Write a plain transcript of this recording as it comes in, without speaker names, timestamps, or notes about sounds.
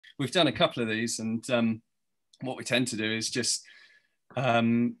we've done a couple of these, and what we tend to do is just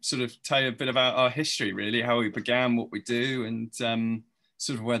sort of tell you a bit about our history, really, how we began, what we do, and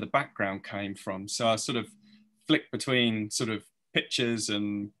sort of where the background came from. So I sort of flick between sort of pictures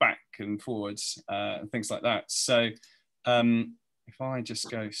and back and forwards and things like that. So if I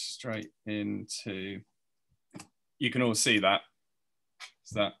just go straight into, you can all see that.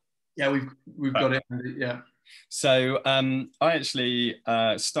 Is that? Yeah, we've got it. Yeah. So I actually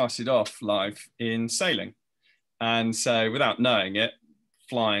started off life in sailing, and so without knowing it,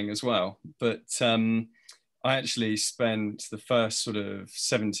 flying as well. But I actually spent the first sort of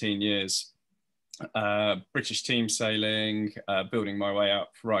 17 years British team sailing, building my way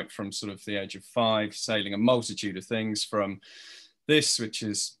up right from sort of the age of 5, sailing a multitude of things from this, which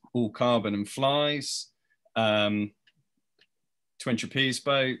is all carbon and flies, twin trapeze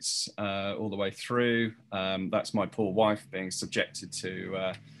boats, all the way through. That's my poor wife being subjected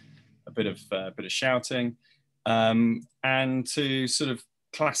to a bit of shouting, and to sort of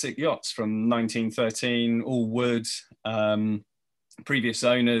classic yachts from 1913, all wood. Previous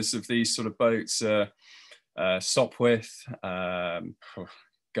owners of these sort of boats, Sopwith,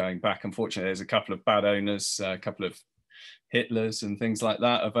 going back, unfortunately, there's a couple of bad owners, a couple of Hitlers and things like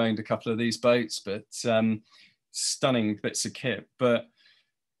that have owned a couple of these boats, but stunning bits of kit. But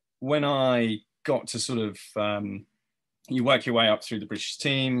when I got to sort of, you work your way up through the British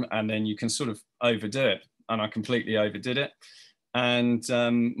team, and then you can sort of overdo it, and I completely overdid it. And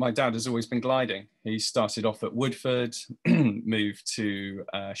my dad has always been gliding. He started off at Woodford, moved to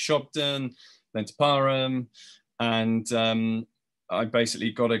Shobden, then to Parham, and I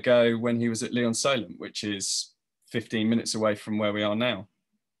basically got a go when he was at Leon-Solent, which is 15 minutes away from where we are now.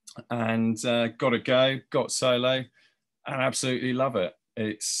 And got a go, got solo, and absolutely love it.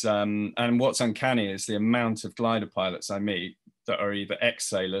 It's and what's uncanny is the amount of glider pilots I meet that are either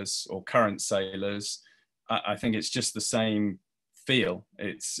ex-sailors or current sailors. I think it's just the same feel.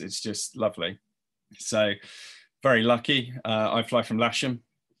 It's just lovely. So very lucky. I fly from Lasham.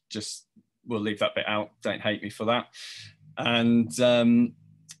 Just we'll leave that bit out. Don't hate me for that. And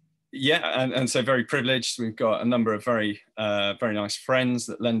yeah, and so very privileged. We've got a number of very nice friends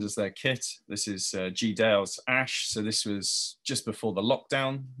that lend us their kit. This is G Dale's Ash. So this was just before the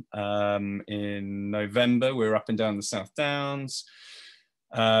lockdown in November. We were up and down the South Downs.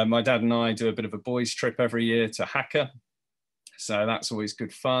 My dad and I do a bit of a boys trip every year to Hacker. So that's always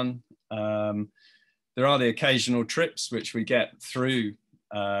good fun. There are the occasional trips which we get through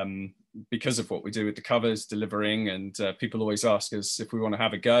because of what we do with the covers, delivering, and people always ask us if we want to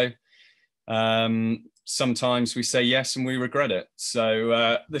have a go. Sometimes we say yes and we regret it.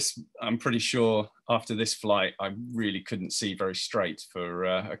 So I'm pretty sure after this flight, I really couldn't see very straight for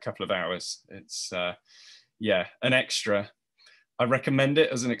a couple of hours. It's, yeah, an extra. I recommend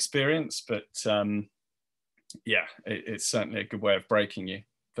it as an experience, but yeah, it's certainly a good way of breaking you.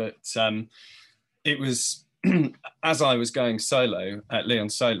 But it was, as I was going solo at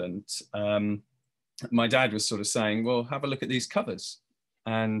Leon-Solent, my dad was sort of saying, well, have a look at these covers.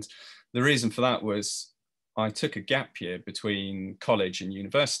 And the reason for that was I took a gap year between college and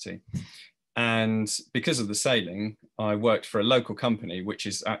university. And because of the sailing, I worked for a local company, which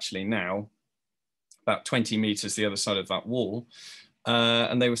is actually now about 20 meters the other side of that wall.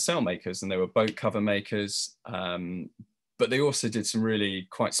 And they were sail makers and they were boat cover makers. But they also did some really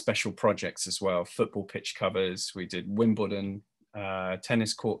quite special projects as well. Football pitch covers. We did Wimbledon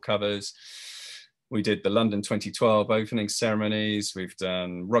tennis court covers. We did the London 2012 opening ceremonies. We've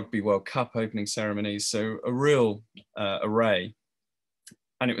done Rugby World Cup opening ceremonies. So a real array.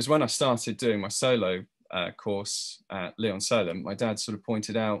 And it was when I started doing my solo course at Leon-Solent, my dad sort of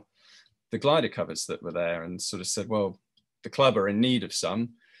pointed out the glider covers that were there and sort of said, well, the club are in need of some.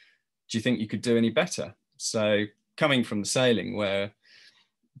 Do you think you could do any better? So coming from the sailing where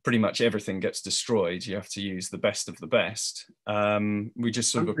pretty much everything gets destroyed, you have to use the best of the best. We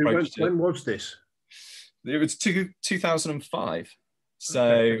just sort of approached it. When was this? It was 2005.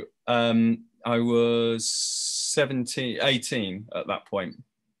 So okay. I was 18 at that point.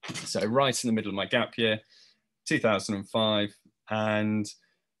 So right in the middle of my gap year, 2005. And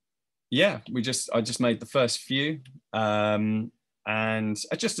yeah, I just made the first few. And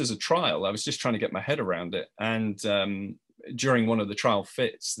just as a trial, I was just trying to get my head around it. And during one of the trial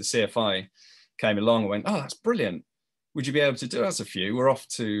fits, the CFI came along and went, oh, that's brilliant. Would you be able to do us a few? We're off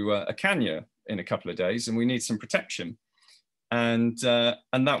to Akanya in a couple of days and we need some protection. And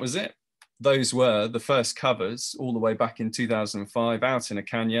that was it. Those were the first covers all the way back in 2005 out in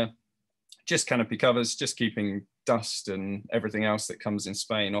Akanya, just canopy covers, just keeping dust and everything else that comes in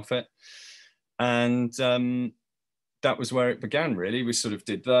Spain off it. And that was where it began, really. We sort of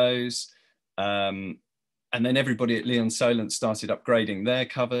did those. And then everybody at Leon Solent started upgrading their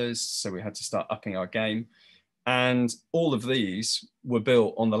covers. So we had to start upping our game. And all of these were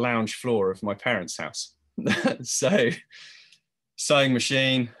built on the lounge floor of my parents' house. So sewing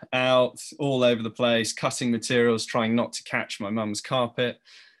machine out all over the place, cutting materials, trying not to catch my mum's carpet,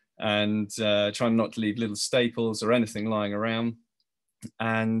 and trying not to leave little staples or anything lying around.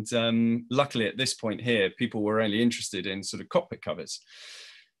 And luckily at this point here, people were only interested in sort of cockpit covers.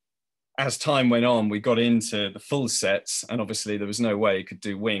 As time went on, we got into the full sets, and obviously there was no way you could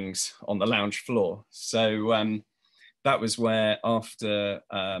do wings on the lounge floor. So that was where, after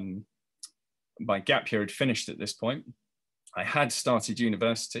my gap year had finished at this point, I had started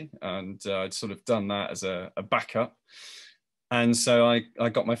university, and I'd sort of done that as a backup. And so I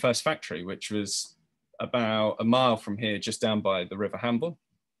got my first factory, which was about a mile from here, just down by the River Hamble,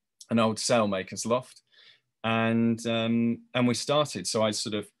 an old sailmaker's loft. And we started. So I'd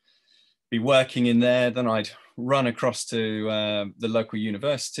sort of be working in there, then I'd run across to the local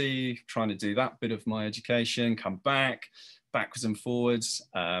university, trying to do that bit of my education, come back, backwards and forwards.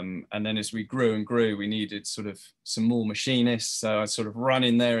 And then as we grew and grew, we needed sort of some more machinists. So I'd sort of run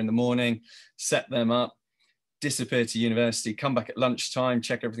in there in the morning, set them up, disappear to university, come back at lunchtime,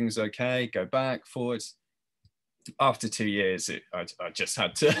 check everything's okay, go back, forwards. After 2 years, I just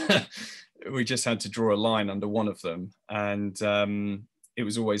had to, we just had to draw a line under one of them. And it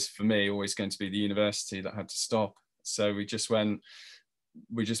was always, for me, always going to be the university that had to stop. So we just went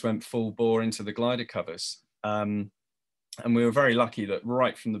full bore into the glider covers. And we were very lucky that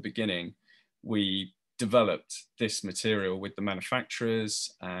right from the beginning, we developed this material with the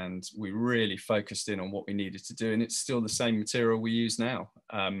manufacturers, and we really focused in on what we needed to do. And it's still the same material we use now.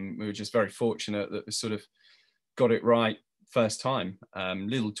 We were just very fortunate that we sort of got it right first time.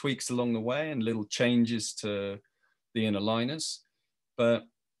 Little tweaks along the way and little changes to the inner liners. But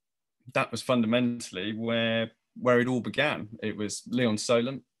that was fundamentally where it all began. It was Leon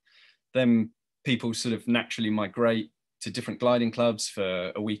Solent. Then people sort of naturally migrate to different gliding clubs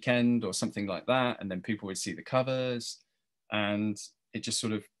for a weekend or something like that. And then people would see the covers, and it just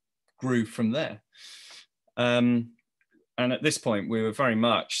sort of grew from there. And at this point, we were very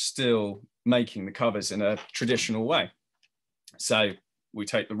much still making the covers in a traditional way. So we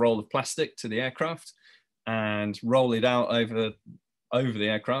take the roll of plastic to the aircraft and roll it out over the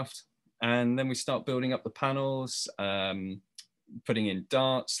aircraft. And then we start building up the panels, putting in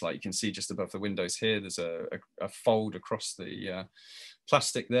darts, like you can see just above the windows here. There's a fold across the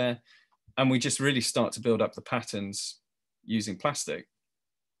plastic there. And we just really start to build up the patterns using plastic.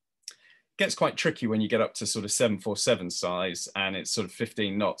 Gets quite tricky when you get up to sort of 747 size and it's sort of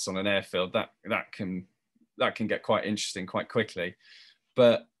 15 knots on an airfield. That can get quite interesting quite quickly.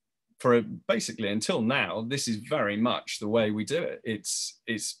 But basically until now, this is very much the way we do it.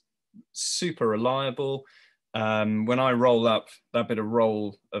 It's super reliable. When I roll up that bit of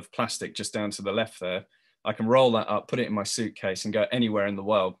roll of plastic just down to the left there, I can roll that up, put it in my suitcase and go anywhere in the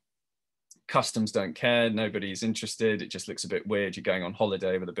world. Customs don't care, nobody's interested. It just looks a bit weird. You're going on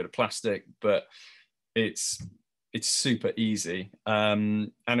holiday with a bit of plastic, but it's super easy.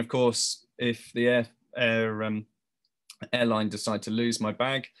 And of course, if the airline decide to lose my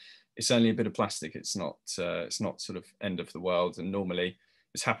bag, it's only a bit of plastic. It's not sort of end of the world. And normally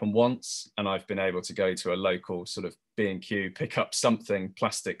it's happened once, and I've been able to go to a local sort of B&Q, pick up something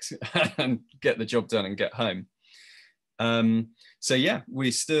plastics and get the job done and get home. So yeah,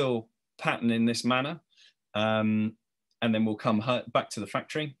 we still pattern in this manner, and then we'll come back to the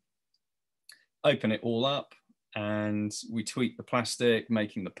factory, open it all up, and we tweak the plastic,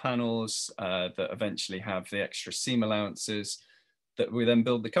 making the panels that eventually have the extra seam allowances that we then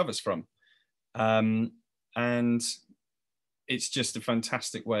build the covers from. And it's just a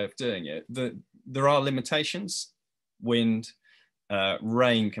fantastic way of doing it. There are limitations. Wind,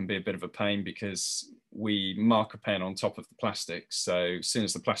 rain can be a bit of a pain because we marker pen on top of the plastic. So as soon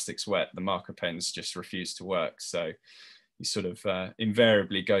as the plastic's wet, the marker pens just refuse to work. So you sort of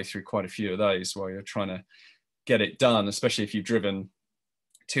invariably go through quite a few of those while you're trying to get it done, especially if you've driven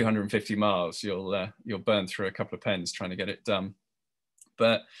 250 miles, you'll burn through a couple of pens trying to get it done.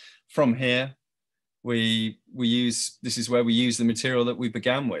 But from here, this is where we use the material that we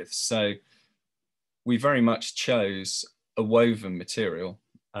began with. So we very much chose a woven material.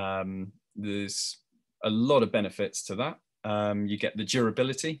 There's a lot of benefits to that. You get the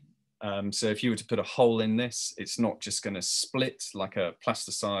durability. So if you were to put a hole in this, it's not just going to split like a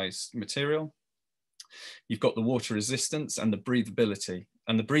plasticized material. You've got the water resistance and the breathability.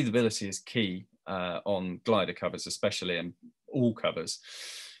 And the breathability is key on glider covers, especially, and all covers.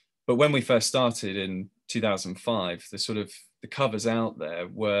 But when we first started in 2005, the covers out there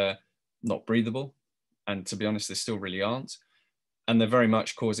were not breathable, and to be honest, they still really aren't, and they're very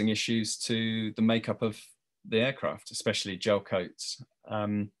much causing issues to the makeup of the aircraft, especially gel coats.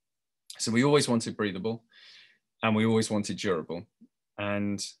 So we always wanted breathable, and we always wanted durable,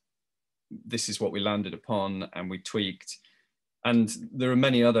 and this is what we landed upon, and we tweaked. And there are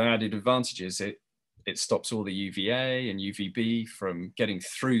many other added advantages. It stops all the UVA and UVB from getting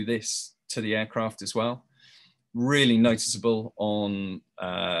through this to the aircraft as well. Really noticeable on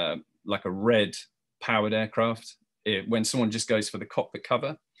like a red powered aircraft. When someone just goes for the cockpit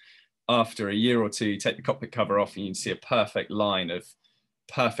cover, after a year or two, you take the cockpit cover off and you can see a perfect line of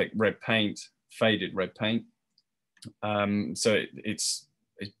perfect red paint, faded red paint. So it's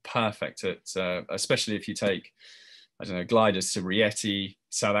perfect at, especially if you take, I don't know, gliders to Rieti,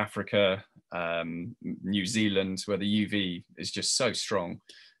 South Africa, New Zealand, where the UV is just so strong.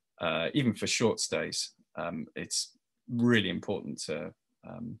 Even for short stays, it's really important to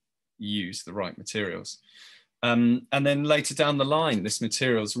use the right materials. And then later down the line, this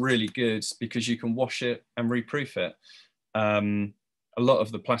material is really good because you can wash it and reproof it. A lot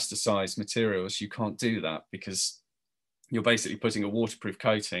of the plasticized materials, you can't do that because you're basically putting a waterproof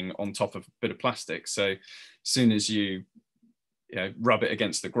coating on top of a bit of plastic. So as soon as you rub it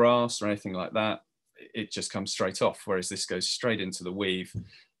against the grass or anything like that, it just comes straight off, whereas this goes straight into the weave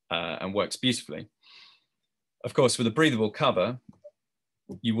and works beautifully. Of course, with a breathable cover,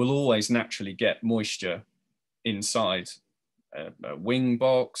 you will always naturally get moisture inside a wing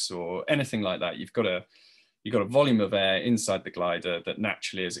box or anything like that. You've got a volume of air inside the glider that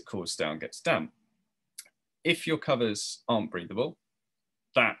naturally, as it cools down, gets damp. If your covers aren't breathable,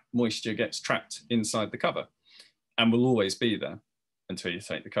 that moisture gets trapped inside the cover and will always be there until you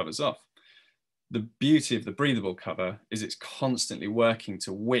take the covers off. The beauty of the breathable cover is it's constantly working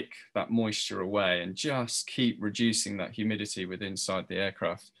to wick that moisture away and just keep reducing that humidity within inside the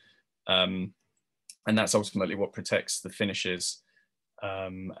aircraft. And that's ultimately what protects the finishes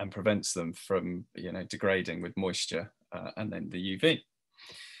and prevents them from degrading with moisture and then the UV.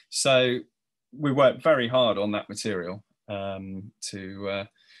 So we worked very hard on that material to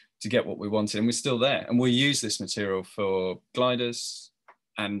get what we wanted, and we're still there. And we'll use this material for gliders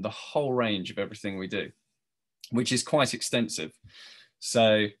and the whole range of everything we do, which is quite extensive.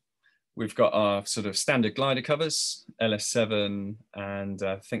 So we've got our sort of standard glider covers, LS7, and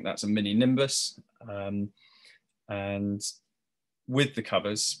I think that's a mini Nimbus. And with the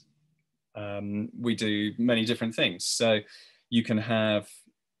covers, we do many different things. So you can have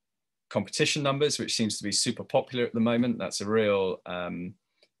competition numbers, which seems to be super popular at the moment. That's a real,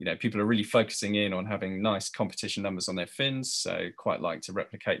 people are really focusing in on having nice competition numbers on their fins. So quite like to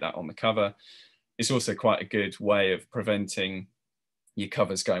replicate that on the cover. It's also quite a good way of preventing your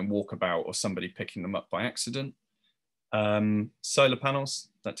covers going walkabout or somebody picking them up by accident. Solar panels,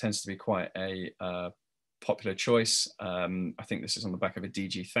 that tends to be quite a popular choice. I think this is on the back of a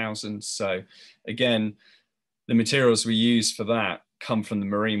DG1000. So again, the materials we use for that come from the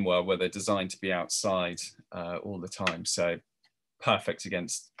marine world, where they're designed to be outside all the time. So perfect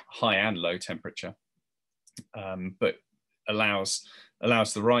against high and low temperature, but allows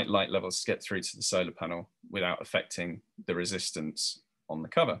the right light levels to get through to the solar panel without affecting the resistance on the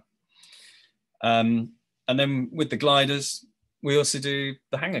cover. And then with the gliders, we also do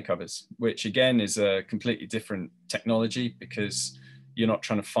the hanger covers, which again is a completely different technology because you're not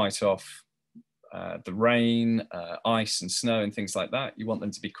trying to fight off the rain, ice and snow and things like that. You want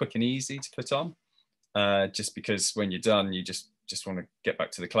them to be quick and easy to put on, just because when you're done, you just want to get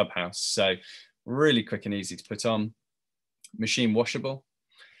back to the clubhouse. So really quick and easy to put on, machine washable.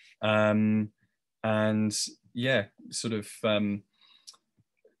 And yeah, sort of,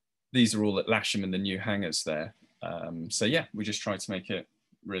 these are all at Lasham in the new hangers there. So yeah, we just try to make it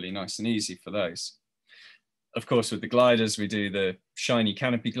really nice and easy for those. Of course, with the gliders, we do the shiny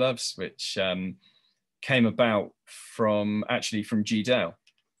canopy gloves, which came about from G. Dale.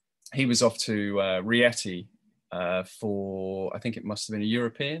 He was off to Rieti for, I think it must have been a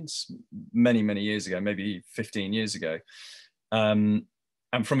Europeans, many, many years ago, maybe 15 years ago.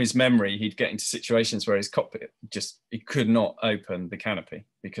 And from his memory, he'd get into situations where his cockpit he could not open the canopy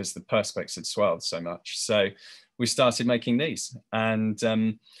because the perspex had swelled so much. So we started making these, and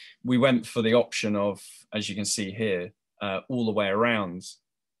we went for the option of, as you can see here, all the way around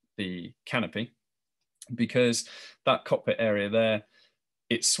the canopy, because that cockpit area there,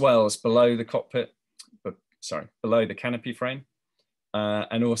 it swells below the cockpit, below the canopy frame.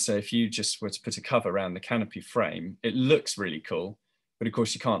 And also if you just were to put a cover around the canopy frame, it looks really cool, but of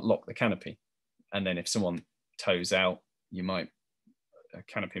course you can't lock the canopy. And then if someone toes out, you might a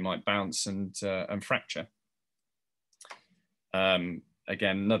canopy might bounce and fracture. Again,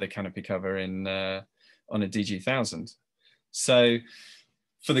 another canopy cover in on a DG1000. So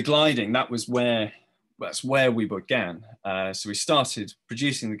for the gliding, that's where we began. So we started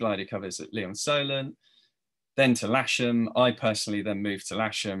producing the glider covers at Leon Solent, then to Lasham. I personally then moved to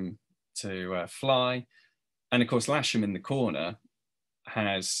Lasham to fly. And of course, Lasham in the corner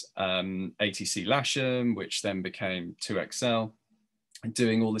has ATC Lasham, which then became 2XL,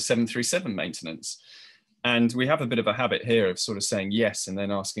 doing all the 737 maintenance. And we have a bit of a habit here of sort of saying yes and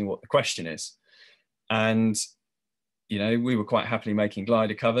then asking what the question is. And, you know, we were quite happily making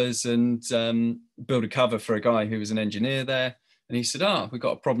glider covers and built a cover for a guy who was an engineer there. And he said, we've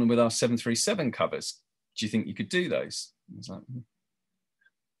got a problem with our 737 covers. Do you think you could do those? I was like,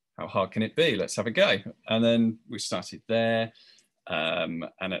 how hard can it be? Let's have a go. And then we started there. And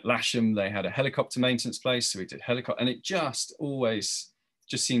at Lasham, they had a helicopter maintenance place. So we did helicopter, and it just always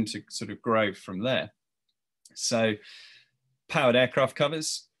just seemed to sort of grow from there. So powered aircraft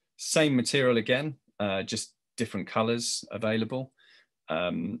covers, same material again, just different colors available.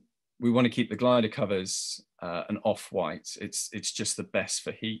 We want to keep the glider covers an off-white. It's just the best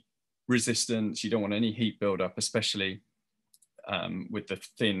for heat resistance. You don't want any heat buildup, especially with the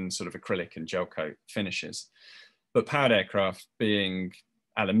thin sort of acrylic and gel coat finishes. But powered aircraft being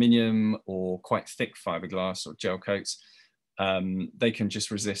aluminium or quite thick fiberglass or gel coats, they can just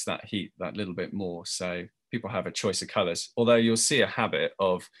resist that heat that little bit more. So people have a choice of colors, although you'll see a habit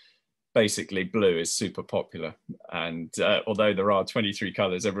of basically blue is super popular. And although there are 23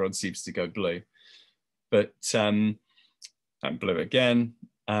 colors, everyone seems to go blue. But, and blue again.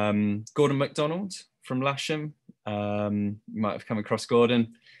 Gordon MacDonald from Lasham, you might have come across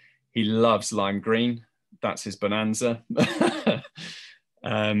Gordon. He loves lime green. That's his bonanza.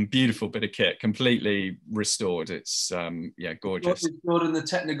 Beautiful bit of kit, completely restored. It's yeah, gorgeous. Gordon, the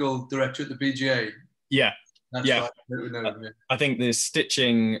technical director at the BGA. Yeah. That's yeah. Right. I think the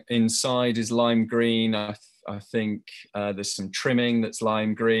stitching inside is lime green. I think there's some trimming that's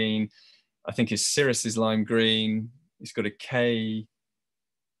lime green. I think his Cirrus is lime green. He's got a K.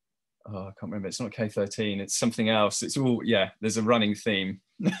 Oh, I can't remember. It's not K13. It's something else. It's all, yeah, there's a running theme.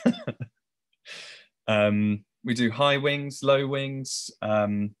 We do high wings, low wings.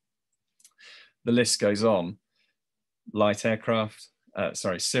 The list goes on. Light aircraft.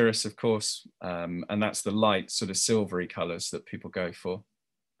 Sorry, Cirrus, of course, and that's the light sort of silvery colors that people go for.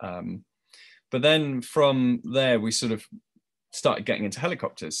 But then from there, we sort of started getting into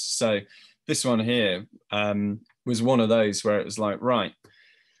helicopters. So this one here was one of those where it was like, right,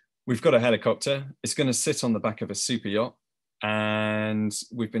 we've got a helicopter. It's going to sit on the back of a super yacht, and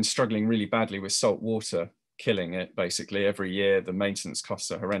we've been struggling really badly with salt water, killing it basically every year. The maintenance costs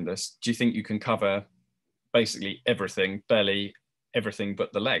are horrendous. Do you think you can cover basically everything, belly, everything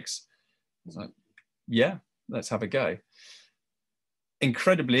but the legs? I was like, yeah, let's have a go.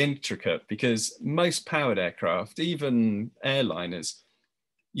 Incredibly intricate, because most powered aircraft, even airliners,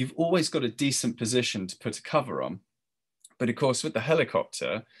 you've always got a decent position to put a cover on. But of course, with the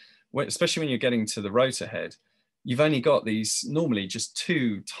helicopter, especially when you're getting to the rotor head, you've only got these normally just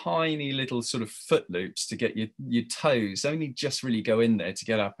two tiny little sort of foot loops to get your toes only just really go in there to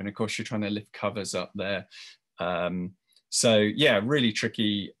get up. And of course, you're trying to lift covers up there. So yeah, really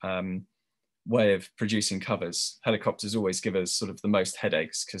tricky way of producing covers. Helicopters always give us sort of the most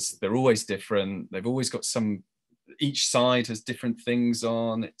headaches because they're always different. They've always got each side has different things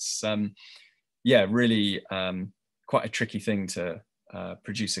on. It's yeah, really quite a tricky thing to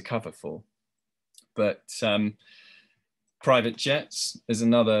produce a cover for. But private jets is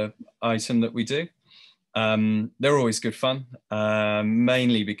another item that we do. They're always good fun,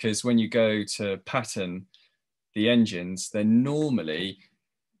 mainly because when you go to pattern the engines, they're normally,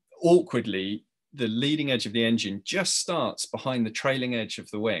 awkwardly, the leading edge of the engine just starts behind the trailing edge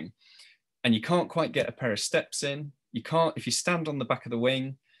of the wing. And you can't quite get a pair of steps in. You can't, if you stand on the back of the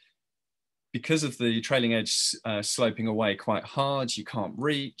wing, because of the trailing edge sloping away quite hard, you can't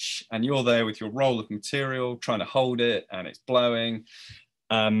reach, and you're there with your roll of material trying to hold it, and it's blowing.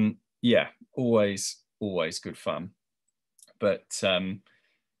 Yeah, always good fun. But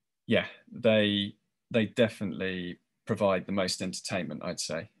yeah, they definitely provide the most entertainment, I'd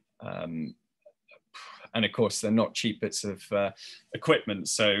say. And of course, they're not cheap bits of equipment.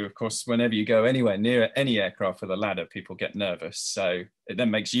 So of course, whenever you go anywhere near any aircraft with a ladder, people get nervous. So it then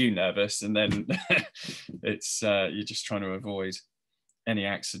makes you nervous. And then it's you're just trying to avoid any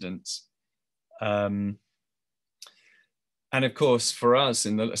accidents. And of course, for us,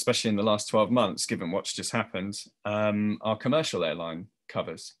 especially in the last 12 months, given what's just happened, our commercial airline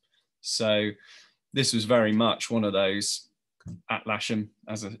covers. So this was very much one of those at Lasham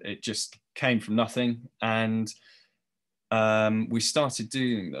it just came from nothing. And we started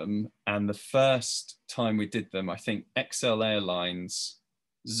doing them. And the first time we did them, I think XL Airlines,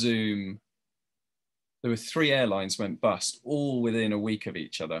 Zoom, there were 3 airlines went bust all within a week of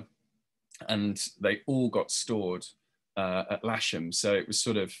each other. And they all got stored at Lasham. So it was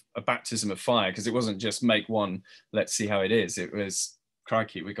sort of a baptism of fire, because it wasn't just make one, let's see how it is. It was,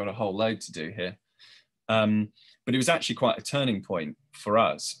 crikey, we got a whole load to do here. But it was actually quite a turning point for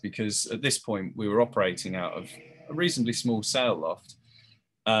us, because at this point we were operating out of a reasonably small sail loft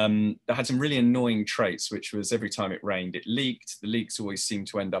that had some really annoying traits, which was every time it rained, it leaked. The leaks always seemed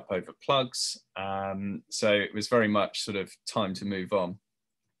to end up over plugs. So it was very much sort of time to move on.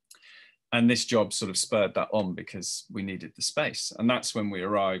 And this job sort of spurred that on, because we needed the space. And that's when we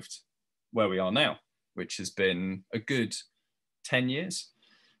arrived where we are now, which has been a good 10 years.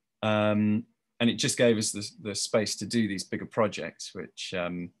 And it just gave us the space to do these bigger projects, which, I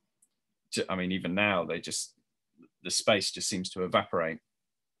mean, even now, the space just seems to evaporate.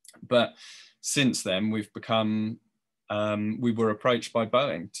 But since then, we've become, we were approached by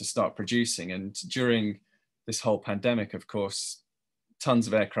Boeing to start producing. And during this whole pandemic, of course, tons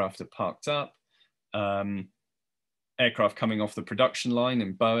of aircraft have parked up, aircraft coming off the production line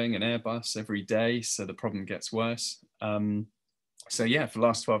in Boeing and Airbus every day. So the problem gets worse. So yeah, for the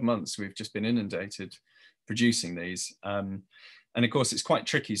last 12 months, we've just been inundated producing these. And of course, it's quite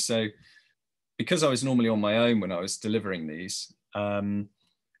tricky. So because I was normally on my own when I was delivering these,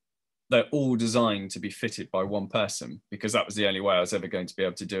 they're all designed to be fitted by one person, because that was the only way I was ever going to be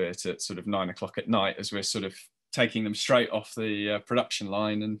able to do it at sort of 9 o'clock at night, as we're sort of taking them straight off the production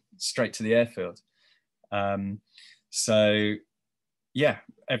line and straight to the airfield. So yeah,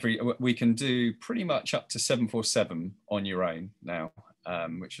 we can do pretty much up to 747 on your own now,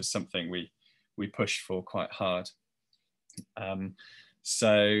 which was something we pushed for quite hard.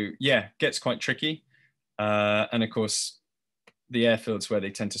 So yeah, gets quite tricky. And of course, the airfields where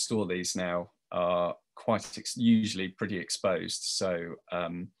they tend to store these now are usually pretty exposed. So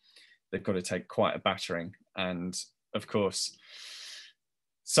they've got to take quite a battering. And of course,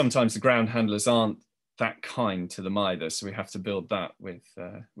 sometimes the ground handlers aren't that kind to them either. So we have to build that with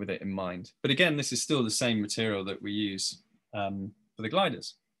it in mind. But again, this is still the same material that we use for the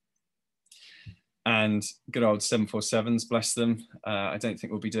gliders. And good old 747s, bless them. I don't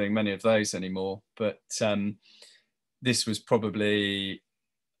think we'll be doing many of those anymore. But this was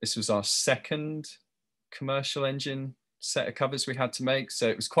our second commercial engine set of covers we had to make. So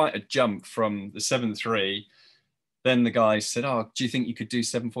it was quite a jump from the 7.3. Then the guys said, oh, do you think you could do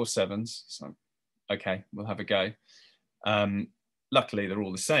 747s? So, okay, we'll have a go. Luckily, they're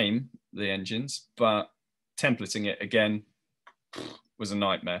all the same, the engines, but templating it again was a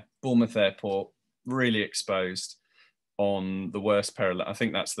nightmare. Bournemouth Airport, really exposed on the worst parallel. I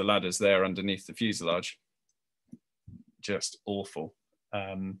think that's the ladders there underneath the fuselage. Just awful.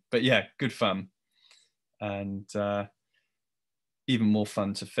 But yeah, good fun. And even more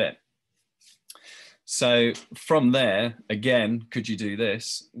fun to fit. So from there, again, could you do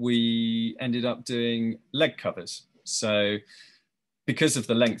this? We ended up doing leg covers. So because of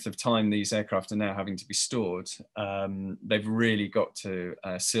the length of time these aircraft are now having to be stored, they've really got to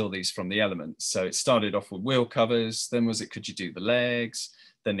seal these from the elements. So it started off with wheel covers, then could you do the legs,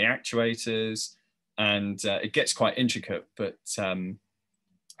 then the actuators, and it gets quite intricate, but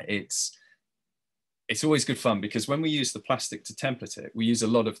it's always good fun, because when we use the plastic to template it, we use a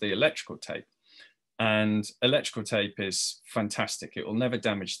lot of the electrical tape. And electrical tape is fantastic. It will never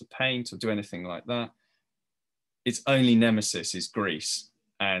damage the paint or do anything like that. Its only nemesis is grease.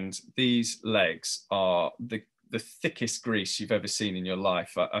 And these legs are the thickest grease you've ever seen in your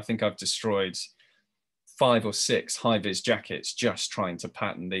life. I think I've destroyed 5 or 6 high-vis jackets just trying to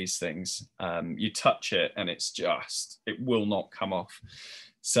pattern these things. You touch it and it will not come off.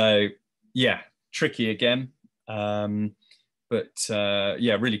 So yeah, tricky again. But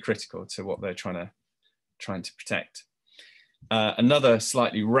yeah, really critical to what they're trying to protect. Another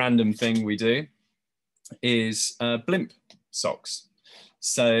slightly random thing we do is blimp socks.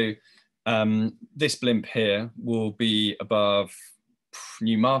 So this blimp here will be above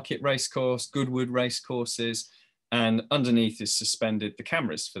Newmarket racecourse, Goodwood racecourses, and underneath is suspended the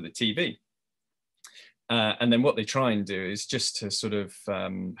cameras for the TV. And then what they try and do is just to sort of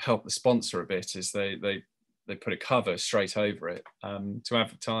help the sponsor a bit, is they put a cover straight over it to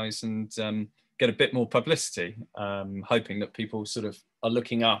advertise and get a bit more publicity, hoping that people sort of are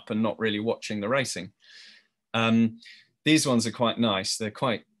looking up and not really watching the racing. These ones are quite nice. They're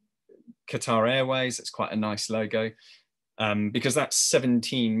quite Qatar Airways. It's quite a nice logo because that's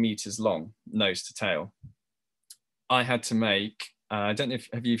 17 meters long, nose to tail. I had to make, I don't know if,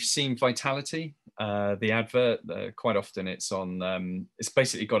 have you seen Vitality, the advert? Quite often it's on, it's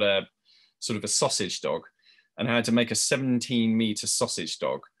basically got a sort of a sausage dog, and I had to make a 17-meter sausage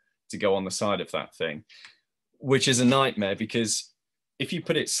dog to go on the side of that thing, which is a nightmare because if you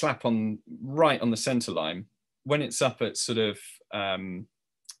put it slap on right on the center line, when it's up at sort of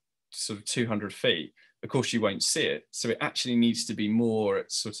 200 feet, of course you won't see it. So it actually needs to be more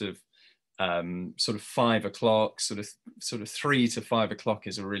at sort of 5 o'clock, sort of 3 to 5 o'clock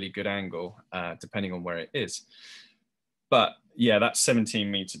is a really good angle, depending on where it is. But yeah, that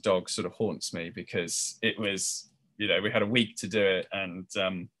 17-meter dog sort of haunts me because it was, you know, we had a week to do it, and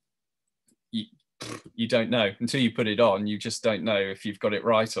you don't know until you put it on. You just don't know if you've got it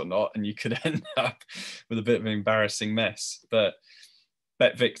right or not, and you could end up with a bit of an embarrassing mess. But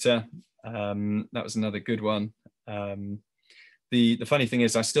Bet Victor, that was another good one. The funny thing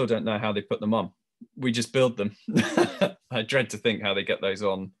is, I still don't know how they put them on. We just build them. I dread to think how they get those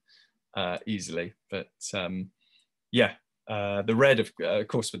on easily. But yeah, the red, of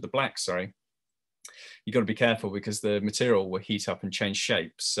course, with the black, sorry, you've got to be careful because the material will heat up and change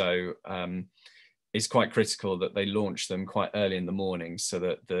shape. So it's quite critical that they launch them quite early in the morning so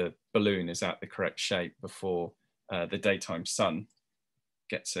that the balloon is at the correct shape before the daytime sun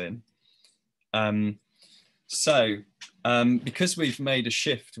gets in. Because we've made a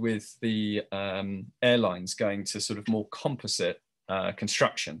shift with the airlines going to sort of more composite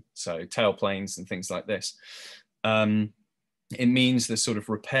construction, so tailplanes and things like this, it means the sort of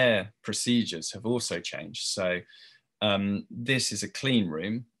repair procedures have also changed. So this is a clean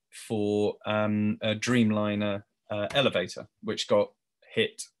room for a Dreamliner elevator, which got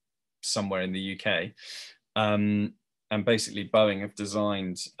hit somewhere in the UK. And basically Boeing have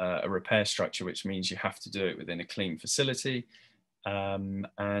designed a repair structure, which means you have to do it within a clean facility. And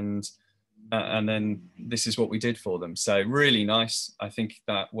then this is what we did for them. So really nice. I think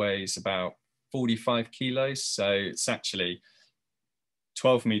that weighs about 45 kilos. So it's actually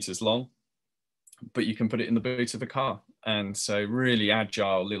 12 meters long, but you can put it in the boot of a car. And so really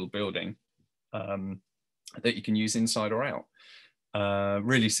agile little building that you can use inside or out.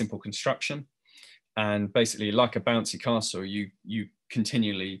 Really simple construction. And basically, like a bouncy castle, you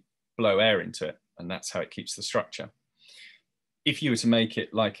continually blow air into it, and that's how it keeps the structure. If you were to make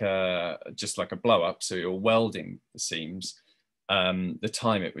it like just like a blow up, so you're welding the seams, the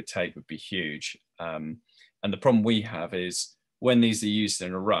time it would take would be huge. And the problem we have is when these are used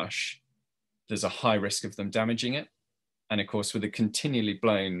in a rush, there's a high risk of them damaging it. And of course, with a continually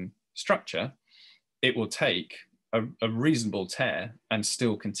blown structure, it will take a reasonable tear and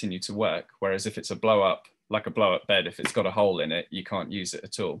still continue to work. Whereas if it's a blow up, like a blow up bed, if it's got a hole in it, you can't use it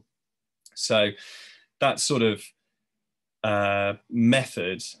at all. So that sort of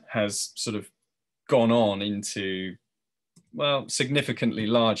method has sort of gone on into, well, significantly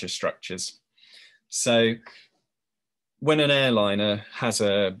larger structures. So when an airliner has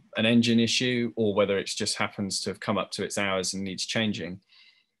an engine issue, or whether it just happens to have come up to its hours and needs changing,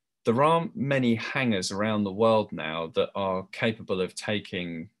 there aren't many hangars around the world now that are capable of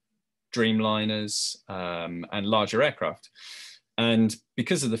taking Dreamliners and larger aircraft. And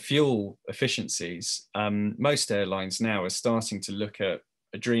because of the fuel efficiencies, most airlines now are starting to look at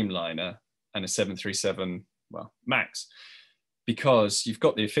a Dreamliner and a 737, well, MAX, because you've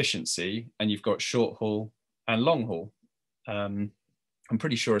got the efficiency and you've got short haul and long haul. I'm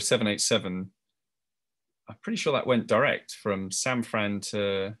pretty sure a 787, I'm pretty sure that went direct from San Fran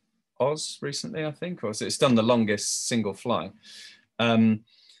to Oz recently, I think, or it's done the longest single fly.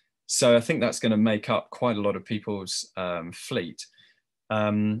 So I think that's going to make up quite a lot of people's fleet.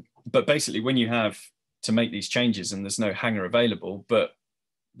 But basically, when you have to make these changes and there's no hangar available, but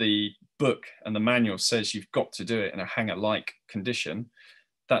the book and the manual says you've got to do it in a hangar-like condition,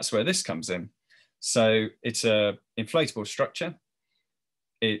 that's where this comes in. So it's a inflatable structure.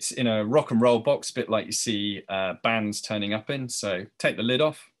 It's in a rock and roll box, a bit like you see bands turning up in. So take the lid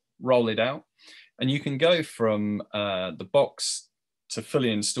off, roll it out, and you can go from the box to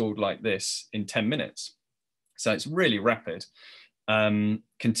fully installed like this in 10 minutes. So it's really rapid,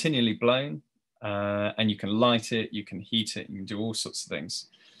 continually blown, and you can light it, you can heat it, you can do all sorts of things.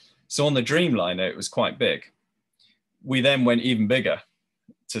 So on the Dreamliner, it was quite big. We then went even bigger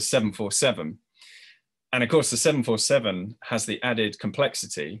to 747. And of course, the 747 has the added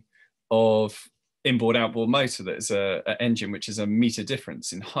complexity of inboard outboard motor. That is an engine which is a meter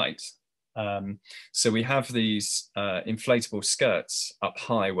difference in height. So we have these inflatable skirts up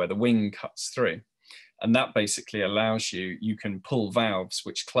high where the wing cuts through. And that basically allows you can pull valves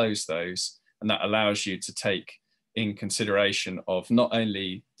which close those. And that allows you to take in consideration of not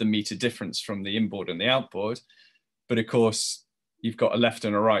only the meter difference from the inboard and the outboard, but of course you've got a left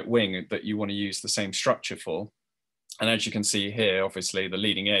and a right wing that you want to use the same structure for. And as you can see here, obviously the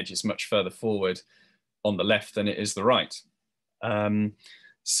leading edge is much further forward on the left than it is the right.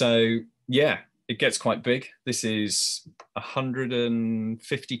 So yeah, it gets quite big. This is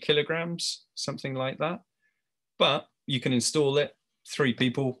 150 kilograms, something like that. But you can install it. 3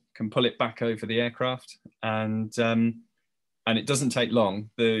 people can pull it back over the aircraft, and it doesn't take long.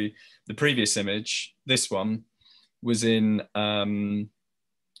 The previous image, this one, was in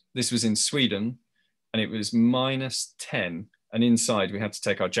Sweden, and it was -10, and inside we had to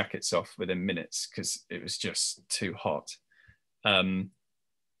take our jackets off within minutes because it was just too hot.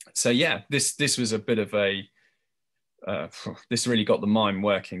 So yeah, this was a bit of a this really got the mind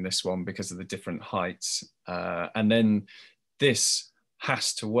working, this one, because of the different heights, and then this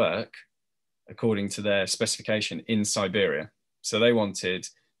has to work according to their specification in Siberia. So they wanted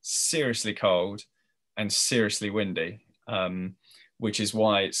seriously cold and seriously windy, which is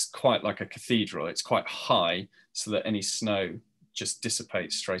why it's quite like a cathedral. It's quite high so that any snow just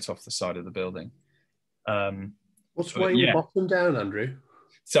dissipates straight off the side of the building. What's weighing the bottom down, Andrew?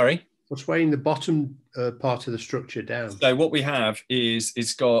 Sorry? What's weighing the bottom part of the structure down? So what we have is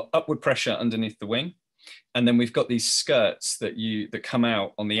it's got upward pressure underneath the wing. And then we've got these skirts that come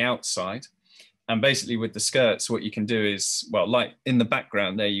out on the outside. And basically with the skirts, what you can do is, well, like in the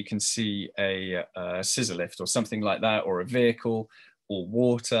background there, you can see a scissor lift or something like that, or a vehicle or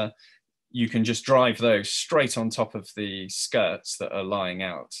water. You can just drive those straight on top of the skirts that are lying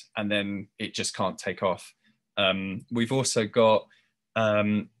out, and then it just can't take off. We've also got,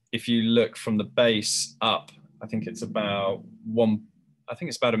 if you look from the base up, I think it's about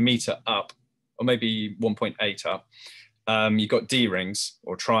a meter up, or maybe 1.8 up. You've got D-rings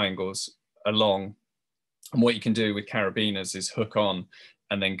or triangles along. And what you can do with carabiners is hook on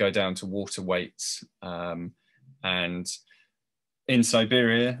and then go down to water weights. And in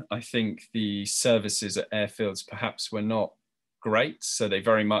Siberia, I think the services at airfields perhaps were not great. So they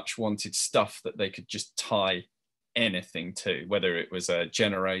very much wanted stuff that they could just tie anything to, whether it was a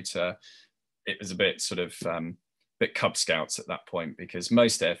generator. It was a bit sort of bit Cub Scouts at that point, because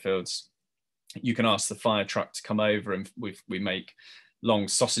most airfields, you can ask the fire truck to come over, and we make long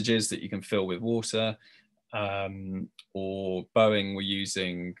sausages that you can fill with water. Or Boeing were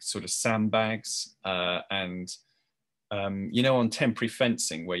using sort of sandbags, and you know, on temporary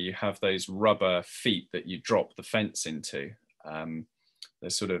fencing where you have those rubber feet that you drop the fence into, the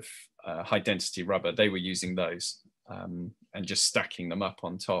sort of high density rubber, they were using those, and just stacking them up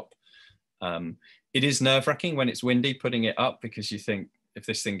on top. It is nerve-wracking when it's windy putting it up, because you think, if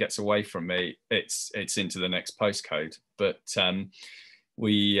this thing gets away from me, it's into the next postcode. But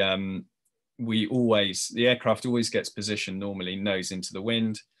the aircraft always gets positioned normally nose into the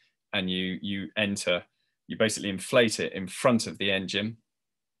wind, and you basically inflate it in front of the engine,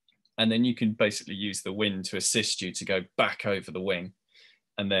 and then you can basically use the wind to assist you to go back over the wing,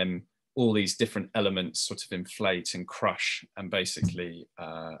 and then all these different elements sort of inflate and crush and basically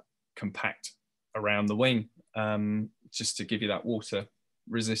compact around the wing, just to give you that water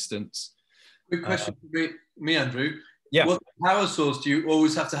resistance. Quick question for me, Andrew. Yeah. What power source do you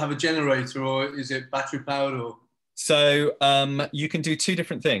always have to have? A generator, or is it battery powered? Or so you can do 2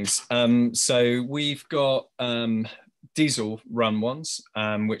 different things. So we've got diesel run ones,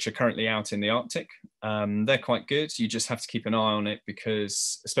 which are currently out in the Arctic. They're quite good. You just have to keep an eye on it,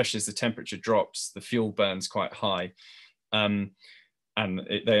 because especially as the temperature drops, the fuel burns quite high. And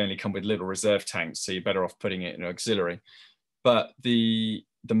they only come with little reserve tanks, so you're better off putting it in an auxiliary. But the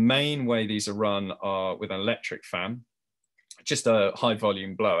main way these are run are with an electric fan, just a high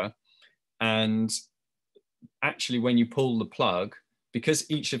volume blower. And actually when you pull the plug, because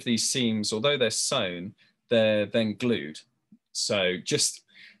each of these seams, although they're sewn, they're then glued. So just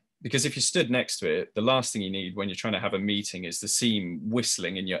because if you stood next to it, the last thing you need when you're trying to have a meeting is the seam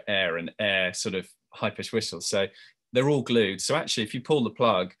whistling in your ear, and air sort of high-pitched whistles. So they're all glued. So actually, if you pull the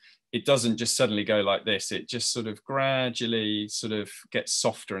plug, it doesn't just suddenly go like this. It just sort of gradually sort of gets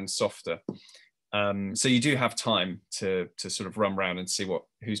softer and softer. So you do have time to sort of run around and see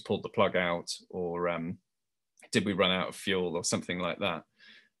who's pulled the plug out, or did we run out of fuel or something like that.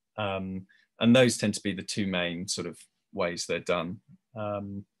 And those tend to be the 2 main sort of ways they're done.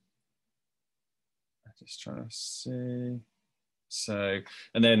 I'm just trying to see. So,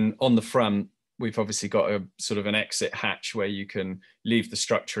 and then on the front, we've obviously got a sort of an exit hatch where you can leave the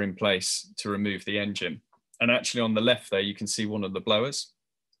structure in place to remove the engine. And actually on the left there, you can see one of the blowers.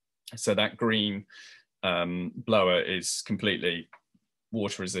 So that green blower is completely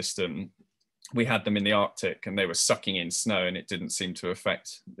water resistant. We had them in the Arctic and they were sucking in snow, and it didn't seem to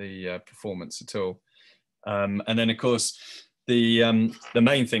affect the performance at all. And then of course, the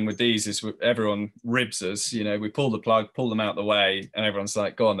main thing with these is everyone ribs us, you know, we pull the plug, pull them out the way, and everyone's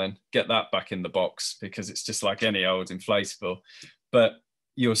like, go on then, get that back in the box, because it's just like any old inflatable. But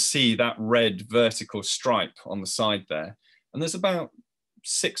you'll see that red vertical stripe on the side there. And there's about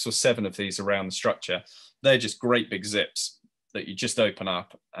 6 or 7 of these around the structure. They're just great big zips that you just open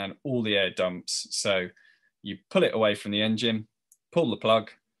up and all the air dumps. So you pull it away from the engine, pull the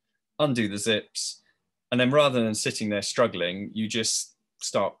plug, undo the zips, and then rather than sitting there struggling, you just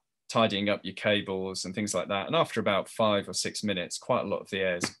start tidying up your cables and things like that. And after about 5 or 6 minutes, quite a lot of the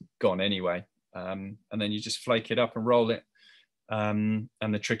air's gone anyway. And then you just flake it up and roll it. And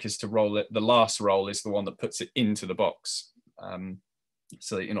the trick is to roll it. The last roll is the one that puts it into the box,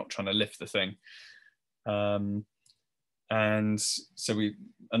 so that you're not trying to lift the thing. And so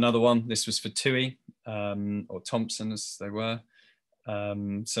another one, this was for TUI, or Thompson as they were.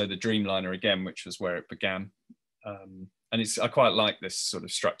 So the Dreamliner again, which was where it began. And I quite like this sort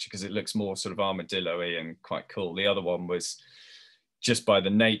of structure because it looks more sort of armadillo-y and quite cool. The other one was just by the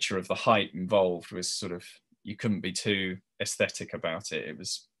nature of the height involved was sort of, you couldn't be too aesthetic about it. It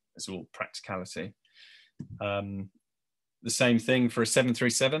was all practicality. The same thing for a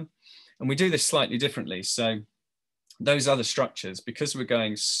 737. And we do this slightly differently. So those other structures, because we're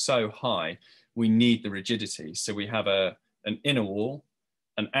going so high, we need the rigidity. So we have an inner wall,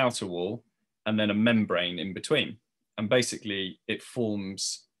 an outer wall, and then a membrane in between. And basically it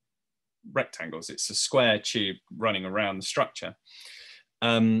forms rectangles. It's a square tube running around the structure.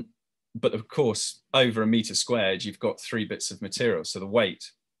 But of course, over 1 meter squared, you've got 3 bits of material. So the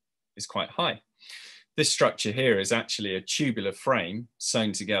weight is quite high. This structure here is actually a tubular frame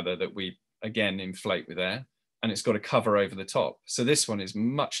sewn together that we, again, inflate with air, and it's got a cover over the top. So this one is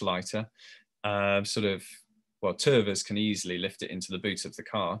much lighter, well, 2 of us can easily lift it into the boot of the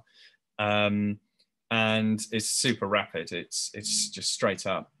car. And it's super rapid. It's just straight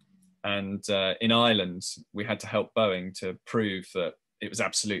up. And in Ireland, we had to help Boeing to prove that it was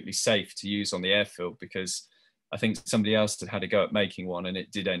absolutely safe to use on the airfield, because I think somebody else had a go at making one and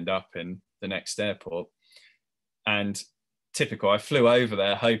it did end up in the next airport. And typical, I flew over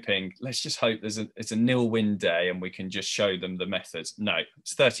there hoping, let's just hope it's a nil wind day and we can just show them the method. No,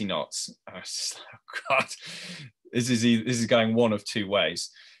 it's 30 knots. I was just like, oh God, this is going one of 2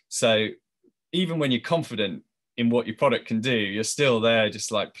 ways. So even when you're confident in what your product can do, you're still there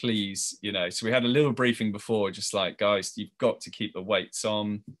just like, please, you know. So we had a little briefing before, just like, guys, you've got to keep the weights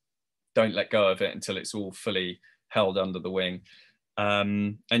on, don't let go of it until it's all fully held under the wing.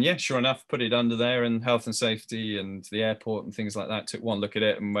 And yeah, sure enough, put it under there, and health and safety and the airport and things like that took one look at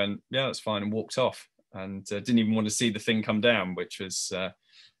it and went, yeah, that's fine, and walked off, and didn't even want to see the thing come down, which is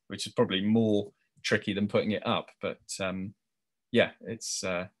probably more tricky than putting it up. But yeah, it's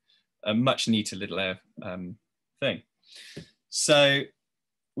a much neater little air thing. So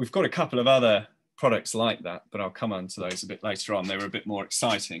we've got a couple of other products like that, but I'll come on to those a bit later on. They were a bit more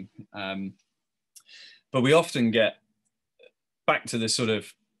exciting. But we often get back to the sort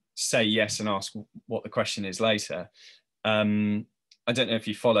of say yes and ask what the question is later. I don't know if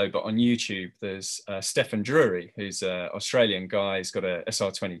you follow, but on YouTube, there's Stefan Drury, who's an Australian guy. He's got a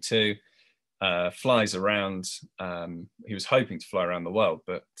SR22, flies around. He was hoping to fly around the world,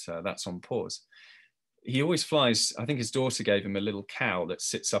 but that's on pause. He always flies. I think his daughter gave him a little cow that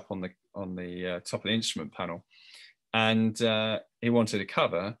sits up on the top of the instrument panel, and he wanted a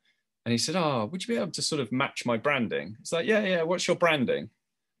cover. And he said, "Oh, would you be able to sort of match my branding?" It's like, yeah. What's your branding?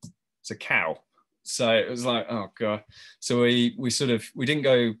 It's a cow. So it was like, oh God. So we didn't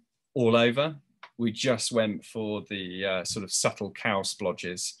go all over. We just went for the sort of subtle cow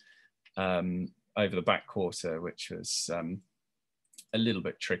splodges over the back quarter, which was a little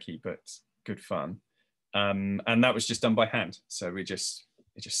bit tricky, but good fun. And that was just done by hand. So we just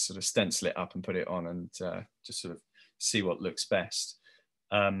sort of stencil it up and put it on, and just sort of see what looks best.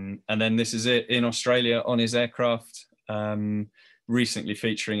 And then this is it in Australia on his aircraft, recently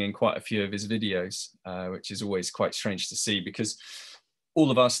featuring in quite a few of his videos, which is always quite strange to see, because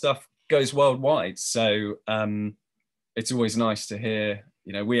all of our stuff goes worldwide. So it's always nice to hear,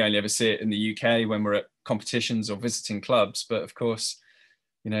 you know, we only ever see it in the UK when we're at competitions or visiting clubs, but of course,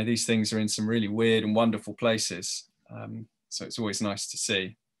 you know, these things are in some really weird and wonderful places. So it's always nice to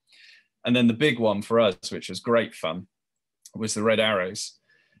see. And then the big one for us, which was great fun, was the Red Arrows.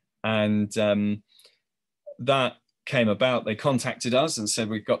 And that came about, they contacted us and said,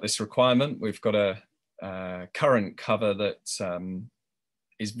 we've got this requirement. We've got a current cover that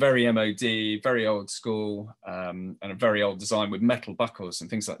is very MOD, very old school, and a very old design with metal buckles and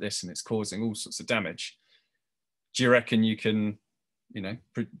things like this, and it's causing all sorts of damage. Do you reckon you can, you know,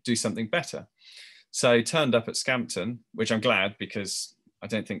 do something better? So turned up at Scampton, which I'm glad, because I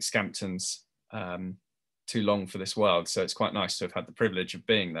don't think Scampton's too long for this world. So it's quite nice to have had the privilege of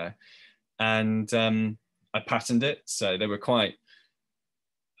being there. And I patterned it. So they were quite,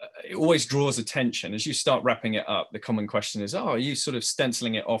 it always draws attention. As you start wrapping it up, the common question is, oh, are you sort of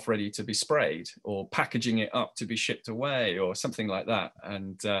stenciling it off ready to be sprayed, or packaging it up to be shipped away, or something like that?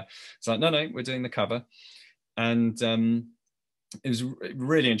 And it's like, no, we're doing the cover. And it was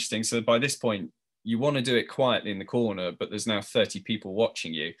really interesting. So by this point, you want to do it quietly in the corner, but there's now 30 people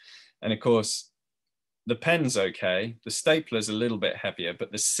watching you. And of course, the pen's okay, the stapler's a little bit heavier,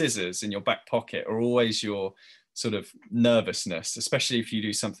 but the scissors in your back pocket are always your sort of nervousness, especially if you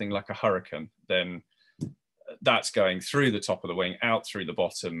do something like a hurricane. Then that's going through the top of the wing, out through the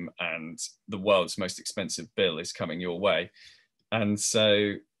bottom, and the world's most expensive bill is coming your way. And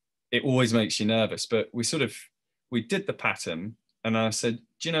so it always makes you nervous. But we did the pattern, and I said,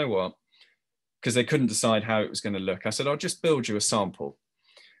 do you know what? Because they couldn't decide how it was going to look. I said, I'll just build you a sample.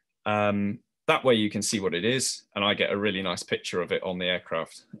 That way you can see what it is, and I get a really nice picture of it on the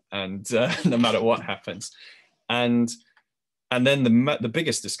aircraft, and no matter what happens. And then the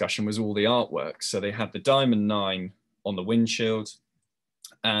biggest discussion was all the artwork. So they had the Diamond 9 on the windshield,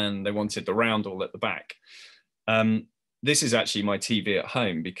 and they wanted the roundel at the back. This is actually my TV at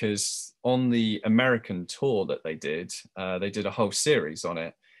home, because on the American tour that they did a whole series on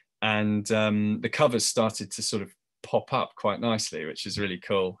it. And the covers started to sort of pop up quite nicely, which is really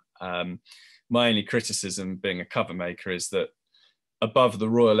cool. My only criticism being a cover maker is that above the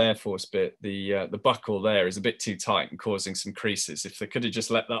Royal Air Force bit, the buckle there is a bit too tight and causing some creases. If they could have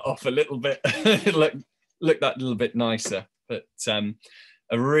just let that off a little bit, it look that little bit nicer. But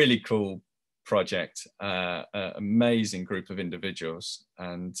a really cool project, amazing group of individuals.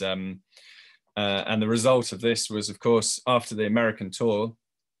 And the result of this was, of course, after the American tour,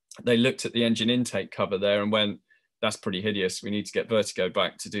 they looked at the engine intake cover there and went, that's pretty hideous. We need to get Vertigo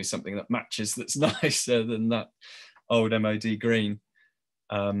back to do something that matches, that's nicer than that old MOD green.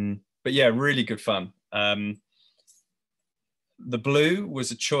 But yeah, really good fun. The blue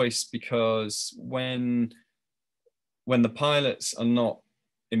was a choice because when the pilots are not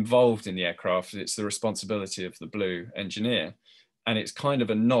involved in the aircraft, it's the responsibility of the blue engineer. And it's kind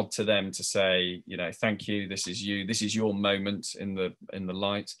of a nod to them to say, you know, thank you, this is you, this is your moment in the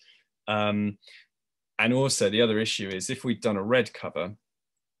light. And also the other issue is, if we'd done a red cover,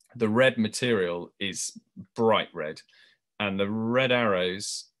 the red material is bright red, and the red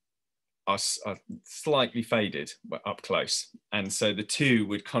arrows are slightly faded up close. And so the two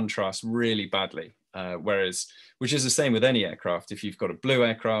would contrast really badly. Which is the same with any aircraft. If you've got a blue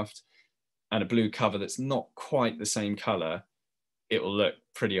aircraft and a blue cover that's not quite the same color, it will look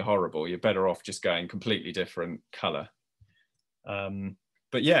pretty horrible. You're better off just going completely different color.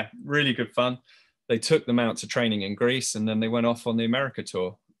 But yeah, really good fun. They took them out to training in Greece, and then they went off on the America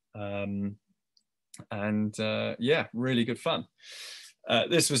tour. Yeah, really good fun.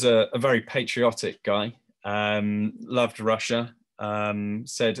 This was a very patriotic guy, loved Russia.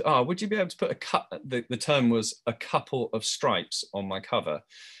 Said, oh, would you be able to put the term was a couple of stripes on my cover,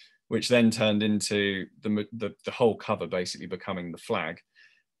 which then turned into the whole cover basically becoming the flag,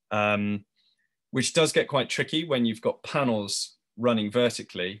 which does get quite tricky when you've got panels running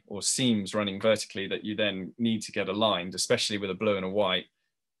vertically or seams running vertically that you then need to get aligned, especially with a blue and a white.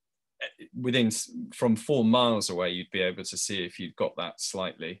 From 4 miles away, you'd be able to see if you've got that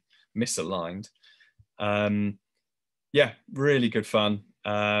slightly misaligned. Yeah, really good fun.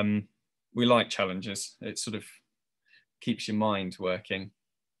 We like challenges. It sort of keeps your mind working.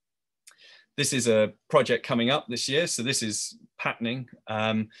 This is a project coming up this year. So this is patterning.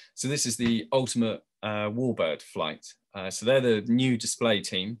 So this is the ultimate warbird flight. So they're the new display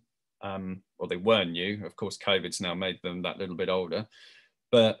team. Well, they were new. Of course, COVID's now made them that little bit older.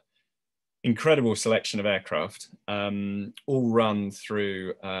 But incredible selection of aircraft, all run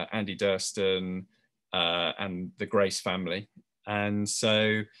through Andy Durston, and the Grace family. And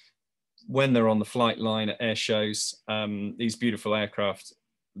so when they're on the flight line at air shows, these beautiful aircraft,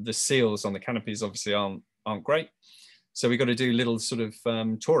 the seals on the canopies obviously aren't great. So we got to do little sort of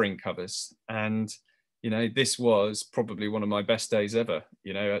touring covers. And, you know, this was probably one of my best days ever,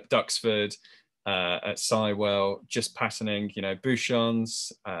 you know, at Duxford, at Sywell, just patterning, you know,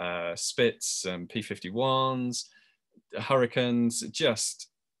 Bouchons, Spitz, P-51s, Hurricanes, just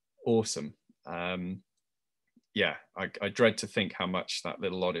awesome. Yeah, I dread to think how much that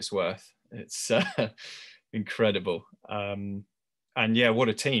little lot is worth. It's incredible. And yeah, what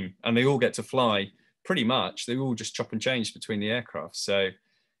a team. And they all get to fly pretty much. They all just chop and change between the aircraft. So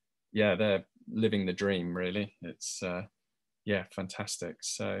yeah, they're living the dream, really. It's yeah, fantastic.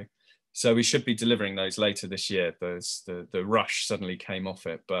 So So we should be delivering those later this year. The rush suddenly came off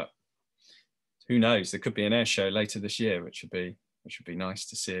it, but who knows? There could be an air show later this year, which would be nice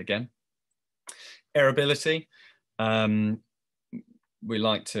to see again. Airability, we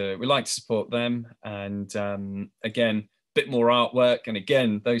like to support them, and again, a bit more artwork, and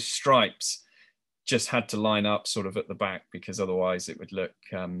again, those stripes just had to line up sort of at the back, because otherwise it would look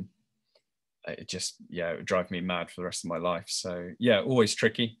it would drive me mad for the rest of my life. So yeah, always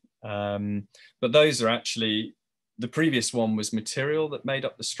tricky. But those are actually, the previous one was material that made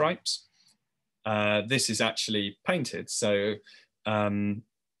up the stripes. This is actually painted. So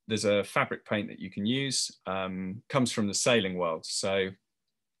there's a fabric paint that you can use, comes from the sailing world. So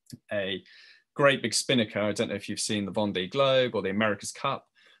a great big spinnaker, I don't know if you've seen the Vendée Globe or the America's Cup,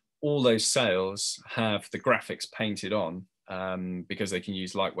 all those sails have the graphics painted on, because they can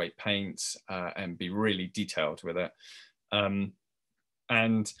use lightweight paints and be really detailed with it.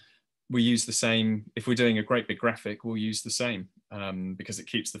 And we use the same, if we're doing a great big graphic, we'll use the same, because it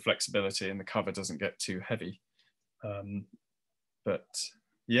keeps the flexibility and the cover doesn't get too heavy. But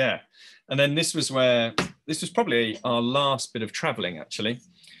yeah, and then this was probably our last bit of traveling, actually.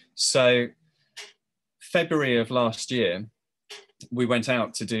 So February of last year, we went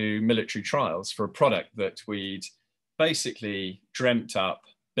out to do military trials for a product that we'd basically dreamt up,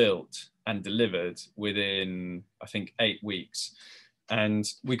 built and delivered within, I think, 8 weeks. And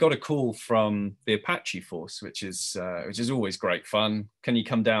we got a call from the Apache Force, which is always great fun. Can you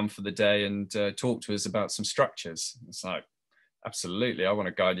come down for the day and talk to us about some structures? It's like, absolutely, I want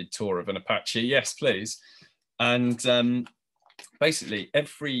a guided tour of an Apache. Yes, please. And basically,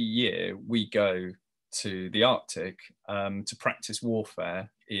 every year we go to the Arctic to practice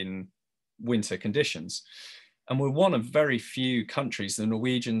warfare in winter conditions. And we're one of very few countries, the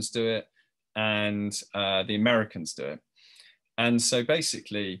Norwegians do it and the Americans do it. And so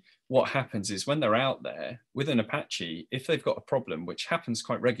basically what happens is when they're out there with an Apache, if they've got a problem, which happens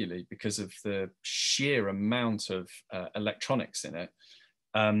quite regularly because of the sheer amount of electronics in it,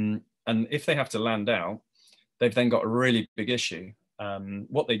 and if they have to land out, they've then got a really big issue.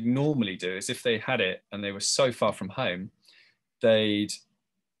 What they normally do is if they had it and they were so far from home,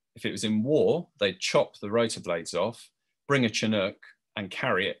 if it was in war, they'd chop the rotor blades off, bring a Chinook and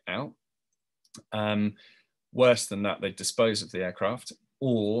carry it out. Worse than that, they'd dispose of the aircraft,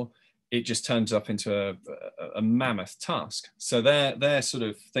 or it just turns up into a mammoth task. So their sort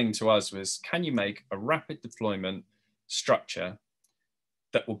of thing to us was, can you make a rapid deployment structure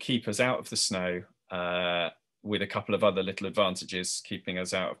that will keep us out of the snow with a couple of other little advantages, keeping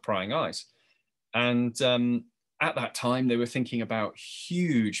us out of prying eyes? And at that time, they were thinking about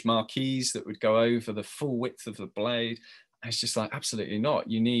huge marquees that would go over the full width of the blade. And it's just like, absolutely not.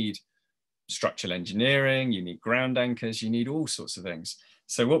 You need structural engineering, you need ground anchors, you need all sorts of things.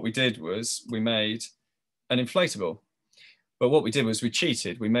 So what we did was we made an inflatable. But what we did was we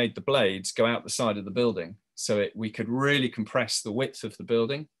cheated. We made the blades go out the side of the building. So we could really compress the width of the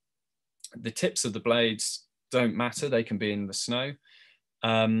building. The tips of the blades don't matter. They can be in the snow.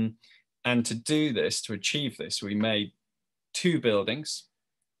 And to do this, to achieve this, we made 2 buildings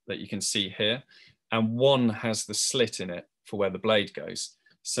that you can see here, and one has the slit in it for where the blade goes.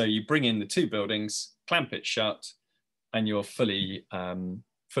 So you bring in the 2 buildings, clamp it shut, and you're fully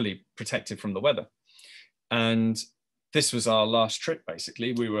protected from the weather. And this was our last trip,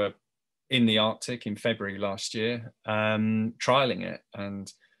 basically. We were in the Arctic in February last year, trialing it,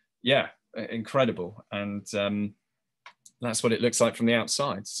 and yeah, incredible. And that's what it looks like from the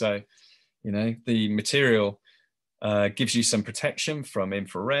outside. So, you know, the material gives you some protection from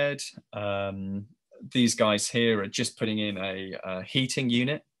infrared. These guys here are just putting in a heating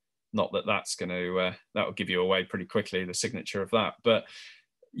unit. Not that that's going to, that will give you away pretty quickly, the signature of that, but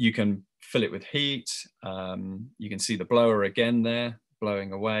you can fill it with heat. You can see the blower again there,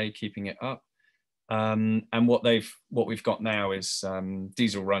 blowing away, keeping it up. And what we've got now is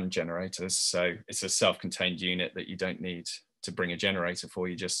diesel run generators. So it's a self-contained unit that you don't need to bring a generator for,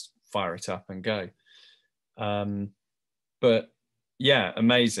 you just fire it up and go. But yeah,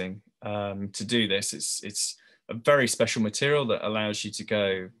 amazing. To do this, it's a very special material that allows you to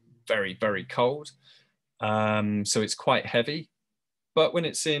go very, very cold. So it's quite heavy, but when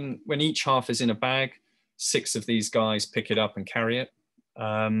each half is in a bag, 6 of these guys pick it up and carry it.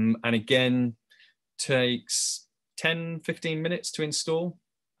 And again, takes 10-15 minutes to install.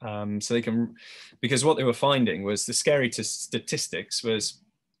 So they can, because what they were finding was, the scary statistics was,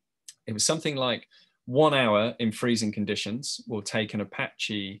 it was something like 1 hour in freezing conditions will take an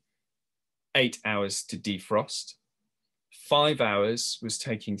Apache 8 hours to defrost. 5 hours was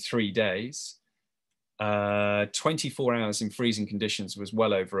taking 3 days. 24 hours in freezing conditions was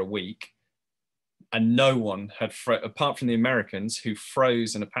well over a week. And no one had, apart from the Americans who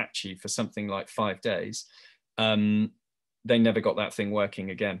froze an Apache for something like 5 days, they never got that thing working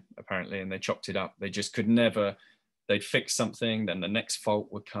again, apparently, and they chopped it up. They just could never, they'd fix something, then the next fault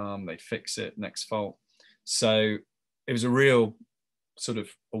would come, they'd fix it, next fault. So it was a real sort of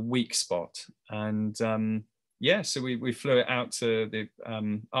a weak spot. And yeah, so we flew it out to the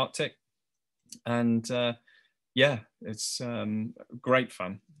Arctic, and yeah, it's great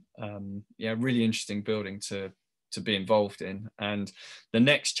fun. Yeah, really interesting building to be involved in. And the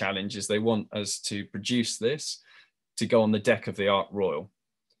next challenge is they want us to produce this to go on the deck of the Ark Royal.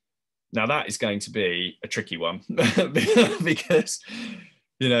 Now that is going to be a tricky one because,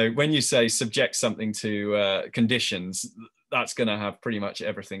 you know, when you say subject something to conditions, that's going to have pretty much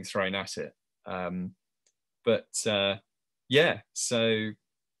everything thrown at it. But yeah, so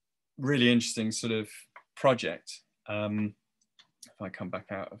really interesting sort of project. If I come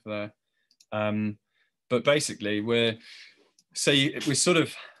back out of there. But basically we're sort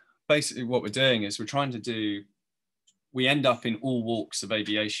of, basically what we're doing is we're trying to do, we end up in all walks of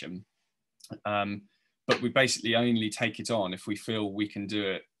aviation, but we basically only take it on if we feel we can do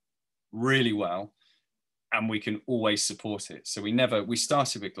it really well and we can always support it. So we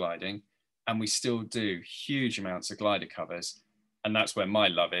started with gliding, and we still do huge amounts of glider covers, and that's where my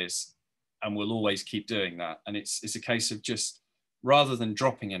love is, and we'll always keep doing that. And it's a case of just, rather than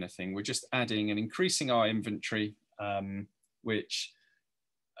dropping anything, we're just adding and increasing our inventory, which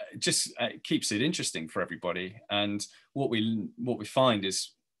just keeps it interesting for everybody. And what we find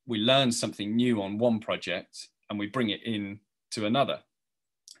is we learn something new on one project and we bring it in to another.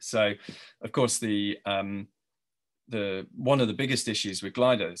 So of course the one of the biggest issues with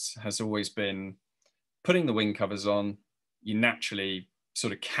gliders has always been putting the wing covers on. You naturally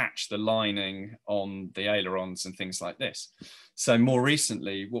sort of catch the lining on the ailerons and things like this. So more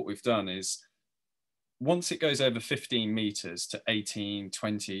recently, what we've done is, once it goes over 15 meters to 18,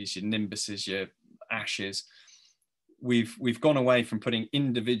 20s, your nimbuses, your ashes, we've gone away from putting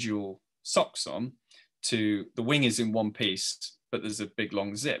individual socks on to the wing is in one piece, but there's a big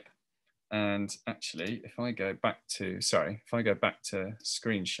long zip. And actually, if I go back to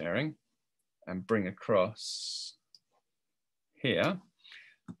screen sharing and bring across here,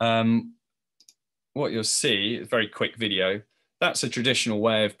 what you'll see is a very quick video. That's a traditional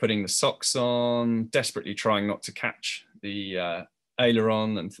way of putting the socks on, desperately trying not to catch the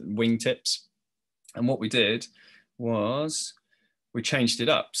aileron and wingtips. And what we did was we changed it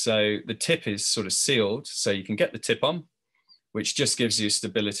up. So the tip is sort of sealed, so you can get the tip on, which just gives you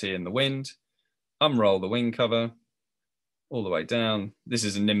stability in the wind. Unroll the wing cover all the way down. This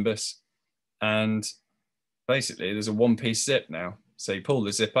is a nimbus. And basically there's a one-piece zip now. So you pull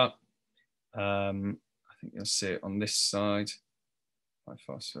the zip up. I think you'll see it on this side. If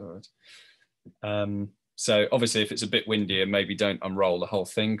I fast forward. So obviously if it's a bit windier, maybe don't unroll the whole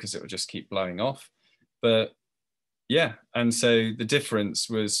thing because it will just keep blowing off. But yeah, and so the difference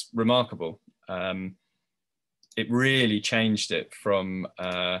was remarkable. It really changed it from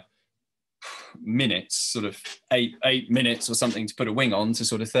minutes, sort of eight minutes or something to put a wing on, to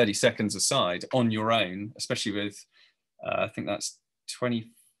sort of 30 seconds aside on your own, especially with, I think that's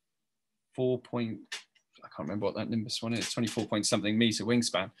 24 point, I can't remember what that Nimbus one is, 24 point something meter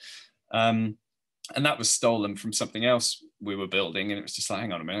wingspan. And that was stolen from something else we were building. And it was just like,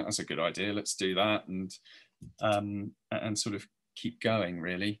 hang on a minute, that's a good idea. Let's do that. And sort of keep going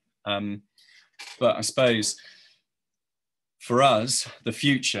really. But I suppose for us, the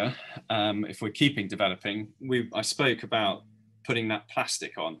future, if we're keeping developing, I spoke about putting that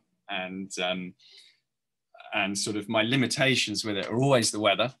plastic on, and sort of my limitations with it are always the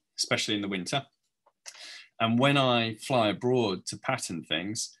weather, especially in the winter. And when I fly abroad to pattern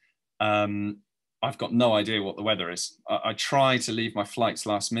things, I've got no idea what the weather is. I try to leave my flights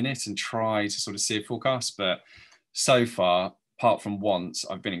last minute and try to sort of see a forecast, but so far, apart from once,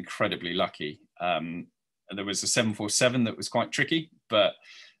 I've been incredibly lucky. There was a 747 that was quite tricky, but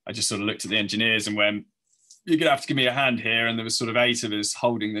I just sort of looked at the engineers and went, you're gonna have to give me a hand here. And there was sort of 8 of us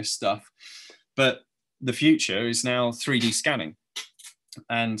holding this stuff. But the future is now 3D scanning.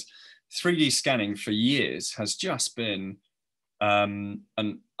 And 3D scanning for years has just been an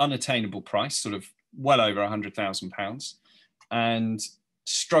unattainable price, sort of well over £100,000, and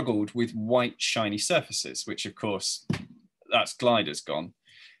struggled with white shiny surfaces, which of course, that's gliders gone.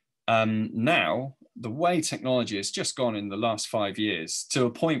 Now, the way technology has just gone in the last 5 years to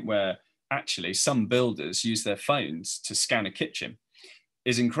a point where actually some builders use their phones to scan a kitchen.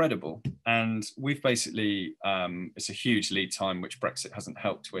 is incredible. And we've basically, it's a huge lead time, which Brexit hasn't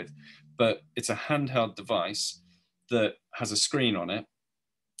helped with, but it's a handheld device that has a screen on it.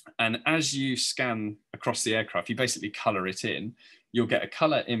 And as you scan across the aircraft, you basically color it in. You'll get a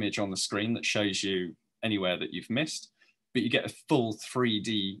color image on the screen that shows you anywhere that you've missed, but you get a full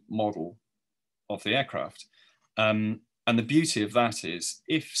 3D model of the aircraft. And the beauty of that is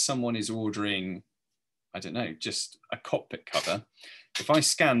if someone is ordering, I don't know, just a cockpit cover, if I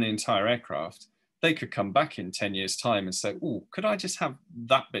scan the entire aircraft, they could come back in 10 years' time and say, oh, could I just have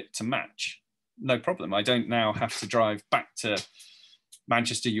that bit to match? No problem. I don't now have to drive back to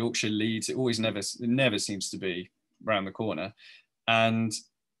Manchester, Yorkshire, Leeds. It always never seems to be around the corner. And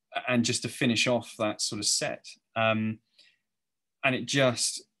just to finish off that sort of set. And it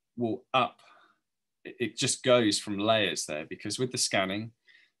just will it just goes from layers there, because with the scanning,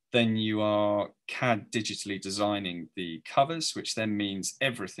 then you are CAD digitally designing the covers, which then means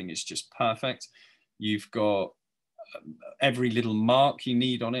everything is just perfect. You've got every little mark you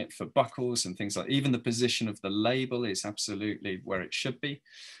need on it for buckles and things like that. Even the position of the label is absolutely where it should be.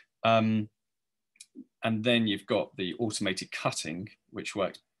 And then you've got the automated cutting, which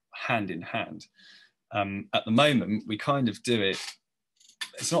works hand in hand. At the moment, we kind of do it,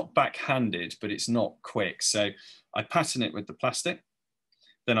 it's not backhanded, but it's not quick. So I pattern it with the plastic,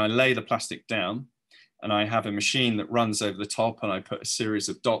 then I lay the plastic down, and I have a machine that runs over the top, and I put a series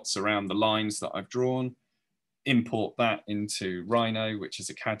of dots around the lines that I've drawn, import that into Rhino, which is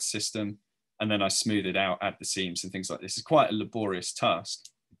a CAD system, and then I smooth it out, add the seams and things like this. It's quite a laborious task.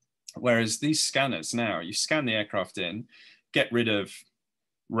 Whereas these scanners now, you scan the aircraft in, get rid of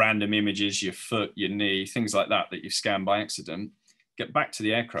random images, your foot, your knee, things like that you've scanned by accident, get back to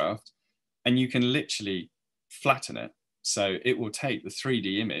the aircraft, and you can literally flatten it. So it will take the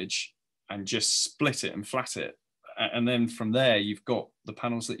 3D image and just split it and flat it. And then from there, you've got the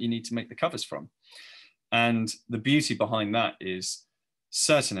panels that you need to make the covers from. And the beauty behind that is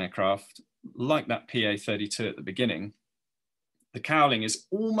certain aircraft, like that PA-32 at the beginning, the cowling is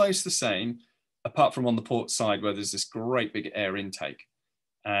almost the same, apart from on the port side where there's this great big air intake.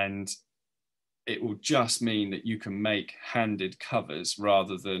 And it will just mean that you can make handed covers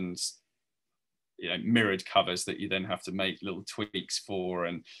rather than, you know, mirrored covers that you then have to make little tweaks for.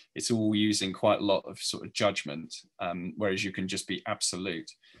 And it's all using quite a lot of sort of judgment, whereas you can just be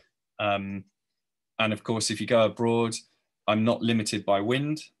absolute. And of course, if you go abroad, I'm not limited by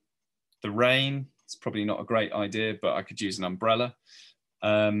wind. The rain, it's probably not a great idea, but I could use an umbrella.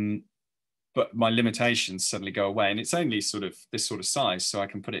 But my limitations suddenly go away, and it's only sort of this sort of size, so I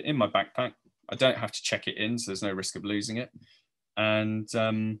can put it in my backpack. I don't have to check it in, so there's no risk of losing it. And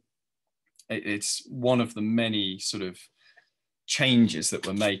it's one of the many sort of changes that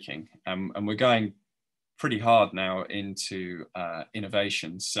we're making. And we're going pretty hard now into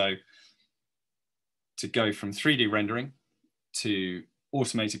innovation. So to go from 3D rendering to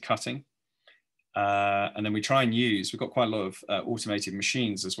automated cutting. And then we try and use, we've got quite a lot of automated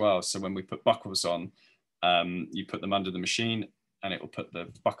machines as well. So when we put buckles on, you put them under the machine and it will put the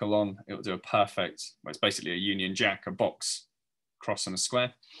buckle on. It will do a perfect, well, it's basically a Union Jack, a box, cross and a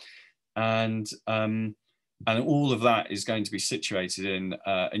square. And all of that is going to be situated in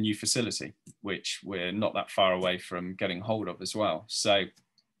a new facility, which we're not that far away from getting hold of as well. So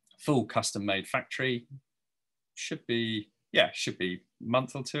full custom made factory should be a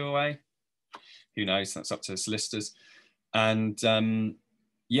month or two away. Who knows, that's up to solicitors. And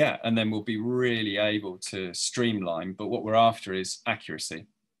and then we'll be really able to streamline, but what we're after is accuracy.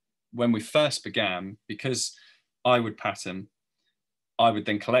 When we first began, because I would pattern, I would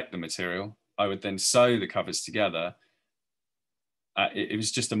then collect the material, I would then sew the covers together. It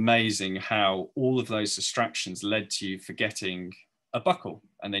was just amazing how all of those distractions led to you forgetting a buckle,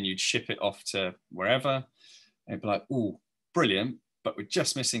 and then you'd ship it off to wherever, and it'd be like, oh, brilliant, but we're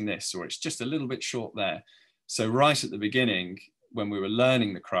just missing this, or it's just a little bit short there. So right at the beginning, when we were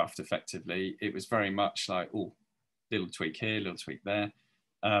learning the craft effectively, it was very much like, oh, little tweak here, little tweak there.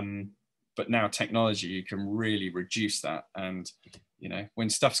 But now technology, you can really reduce that. And, you know, when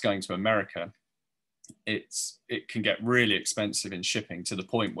stuff's going to America, it can get really expensive in shipping to the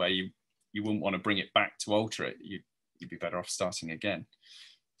point where you wouldn't want to bring it back to alter it. You'd be better off starting again.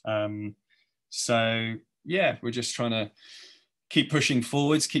 So yeah, we're just trying to keep pushing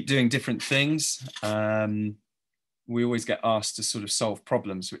forwards, keep doing different things. We always get asked to sort of solve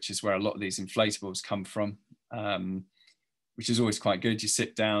problems, which is where a lot of these inflatables come from, which is always quite good. You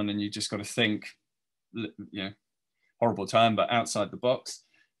sit down and you just got to think, you know, horrible term, but outside the box.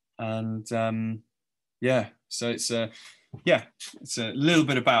 And so it's a little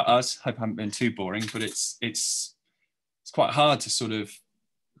bit about us. Hope I haven't been too boring, but it's quite hard to sort of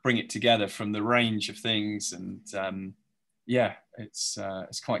bring it together from the range of things. And yeah, it's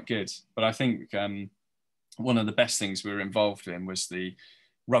quite good. But I think one of the best things we were involved in was the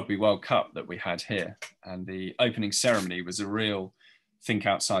Rugby World Cup that we had here. And the opening ceremony was a real think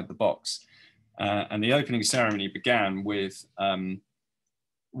outside the box. And the opening ceremony began with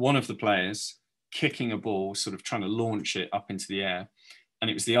one of the players kicking a ball, sort of trying to launch it up into the air. And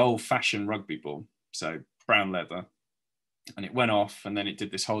it was the old-fashioned rugby ball, so brown leather. And it went off, and then it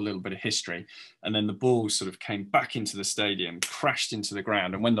did this whole little bit of history. And then the ball sort of came back into the stadium, crashed into the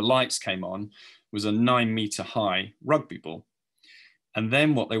ground. And when the lights came on, it was a 9-meter high rugby ball. And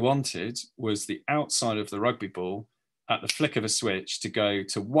then what they wanted was the outside of the rugby ball at the flick of a switch to go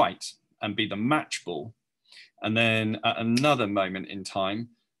to white and be the match ball. And then at another moment in time,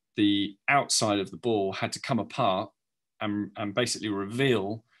 the outside of the ball had to come apart and basically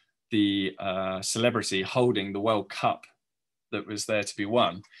reveal the celebrity holding the World Cup that was there to be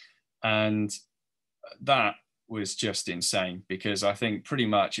won. And that was just insane, because I think pretty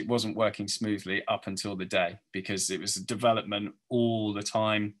much it wasn't working smoothly up until the day, because it was a development all the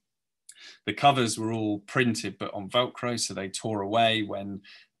time. The covers were all printed but on Velcro, so they tore away when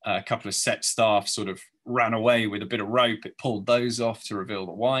a couple of set staff sort of ran away with a bit of rope. It pulled those off to reveal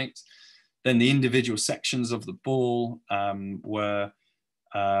the white. Then the individual sections of the ball were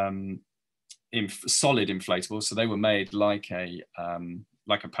solid inflatable, so they were made like a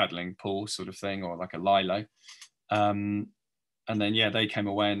paddling pool sort of thing, or like a lilo. And then yeah, they came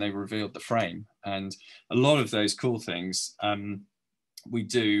away and they revealed the frame. And a lot of those cool things we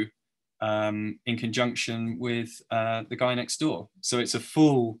do in conjunction with the guy next door. So it's a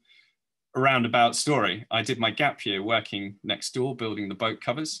full roundabout story. I did my gap year working next door, building the boat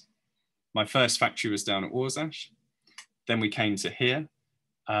covers. My first factory was down at Warsash. Then we came to here.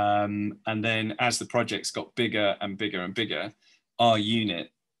 And then as the projects got bigger and bigger and bigger, our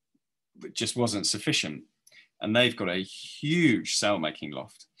unit just wasn't sufficient. And they've got a huge sail making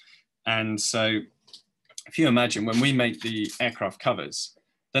loft. And so if you imagine, when we make the aircraft covers,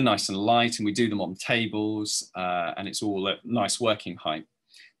 they're nice and light, and we do them on tables, and it's all at nice working height.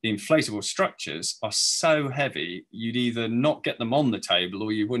 The inflatable structures are so heavy, you'd either not get them on the table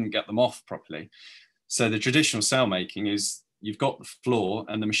or you wouldn't get them off properly. So the traditional sail making is you've got the floor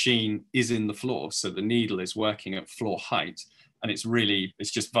and the machine is in the floor. So the needle is working at floor height, and it's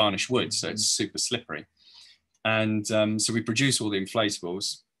just varnished wood. So it's super slippery. And so we produce all the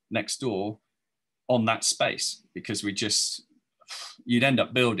inflatables next door on that space, because you'd end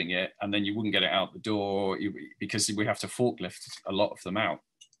up building it and then you wouldn't get it out the door because we have to forklift a lot of them out.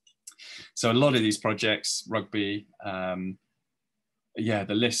 So a lot of these projects, rugby, yeah,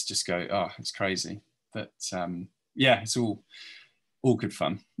 the list just it's crazy. But yeah, it's all good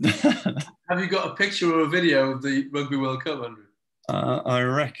fun. Have you got a picture or a video of the Rugby World Cup, Andrew? I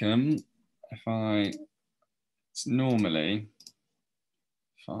reckon if I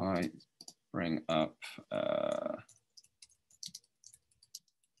bring up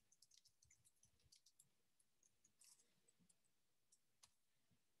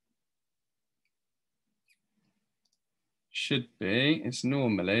should be, it's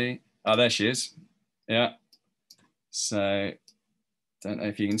normally, there she is. Yeah. So don't know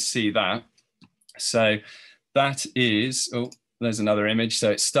if you can see that. So that is, there's another image. So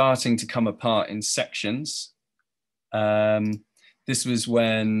it's starting to come apart in sections. This was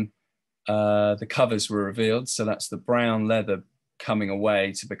when the covers were revealed. So that's the brown leather coming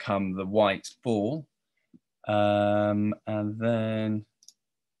away to become the white ball. And then,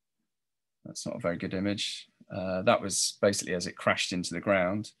 that's not a very good image. That was basically as it crashed into the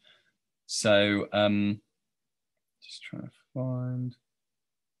ground. So just trying to find.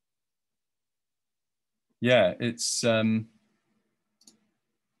 Yeah, it's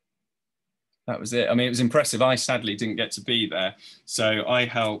that was it. I mean, it was impressive. I sadly didn't get to be there, so I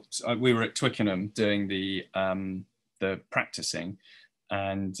helped. We were at Twickenham doing the practicing,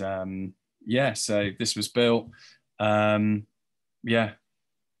 and yeah, so this was built. Yeah,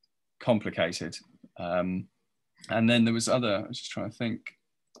 complicated. And then there was other. I was just trying to think.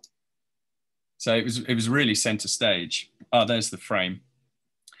 So it was really center stage. There's the frame.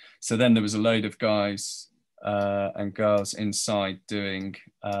 So then there was a load of guys and girls inside doing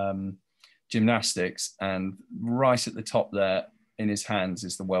gymnastics, and right at the top there in his hands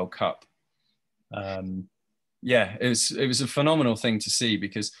is the World Cup. Yeah, it was a phenomenal thing to see,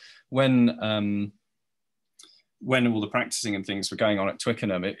 because when all the practicing and things were going on at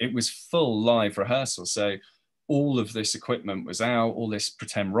Twickenham, it was full live rehearsal. So all of this equipment was out, all this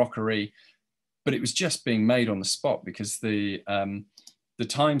pretend rockery, but it was just being made on the spot, because the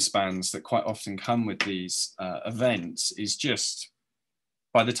time spans that quite often come with these events is just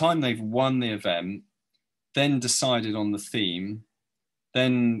by the time they've won the event, then decided on the theme,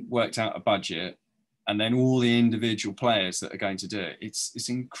 then worked out a budget, and then all the individual players that are going to do it, it's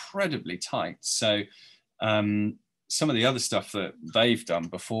incredibly tight. So some of the other stuff that they've done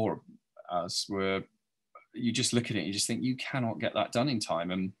before us were, you just look at it, you just think you cannot get that done in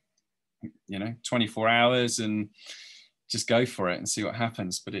time, and 24 hours and just go for it and see what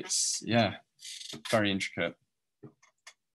happens. But it's very intricate.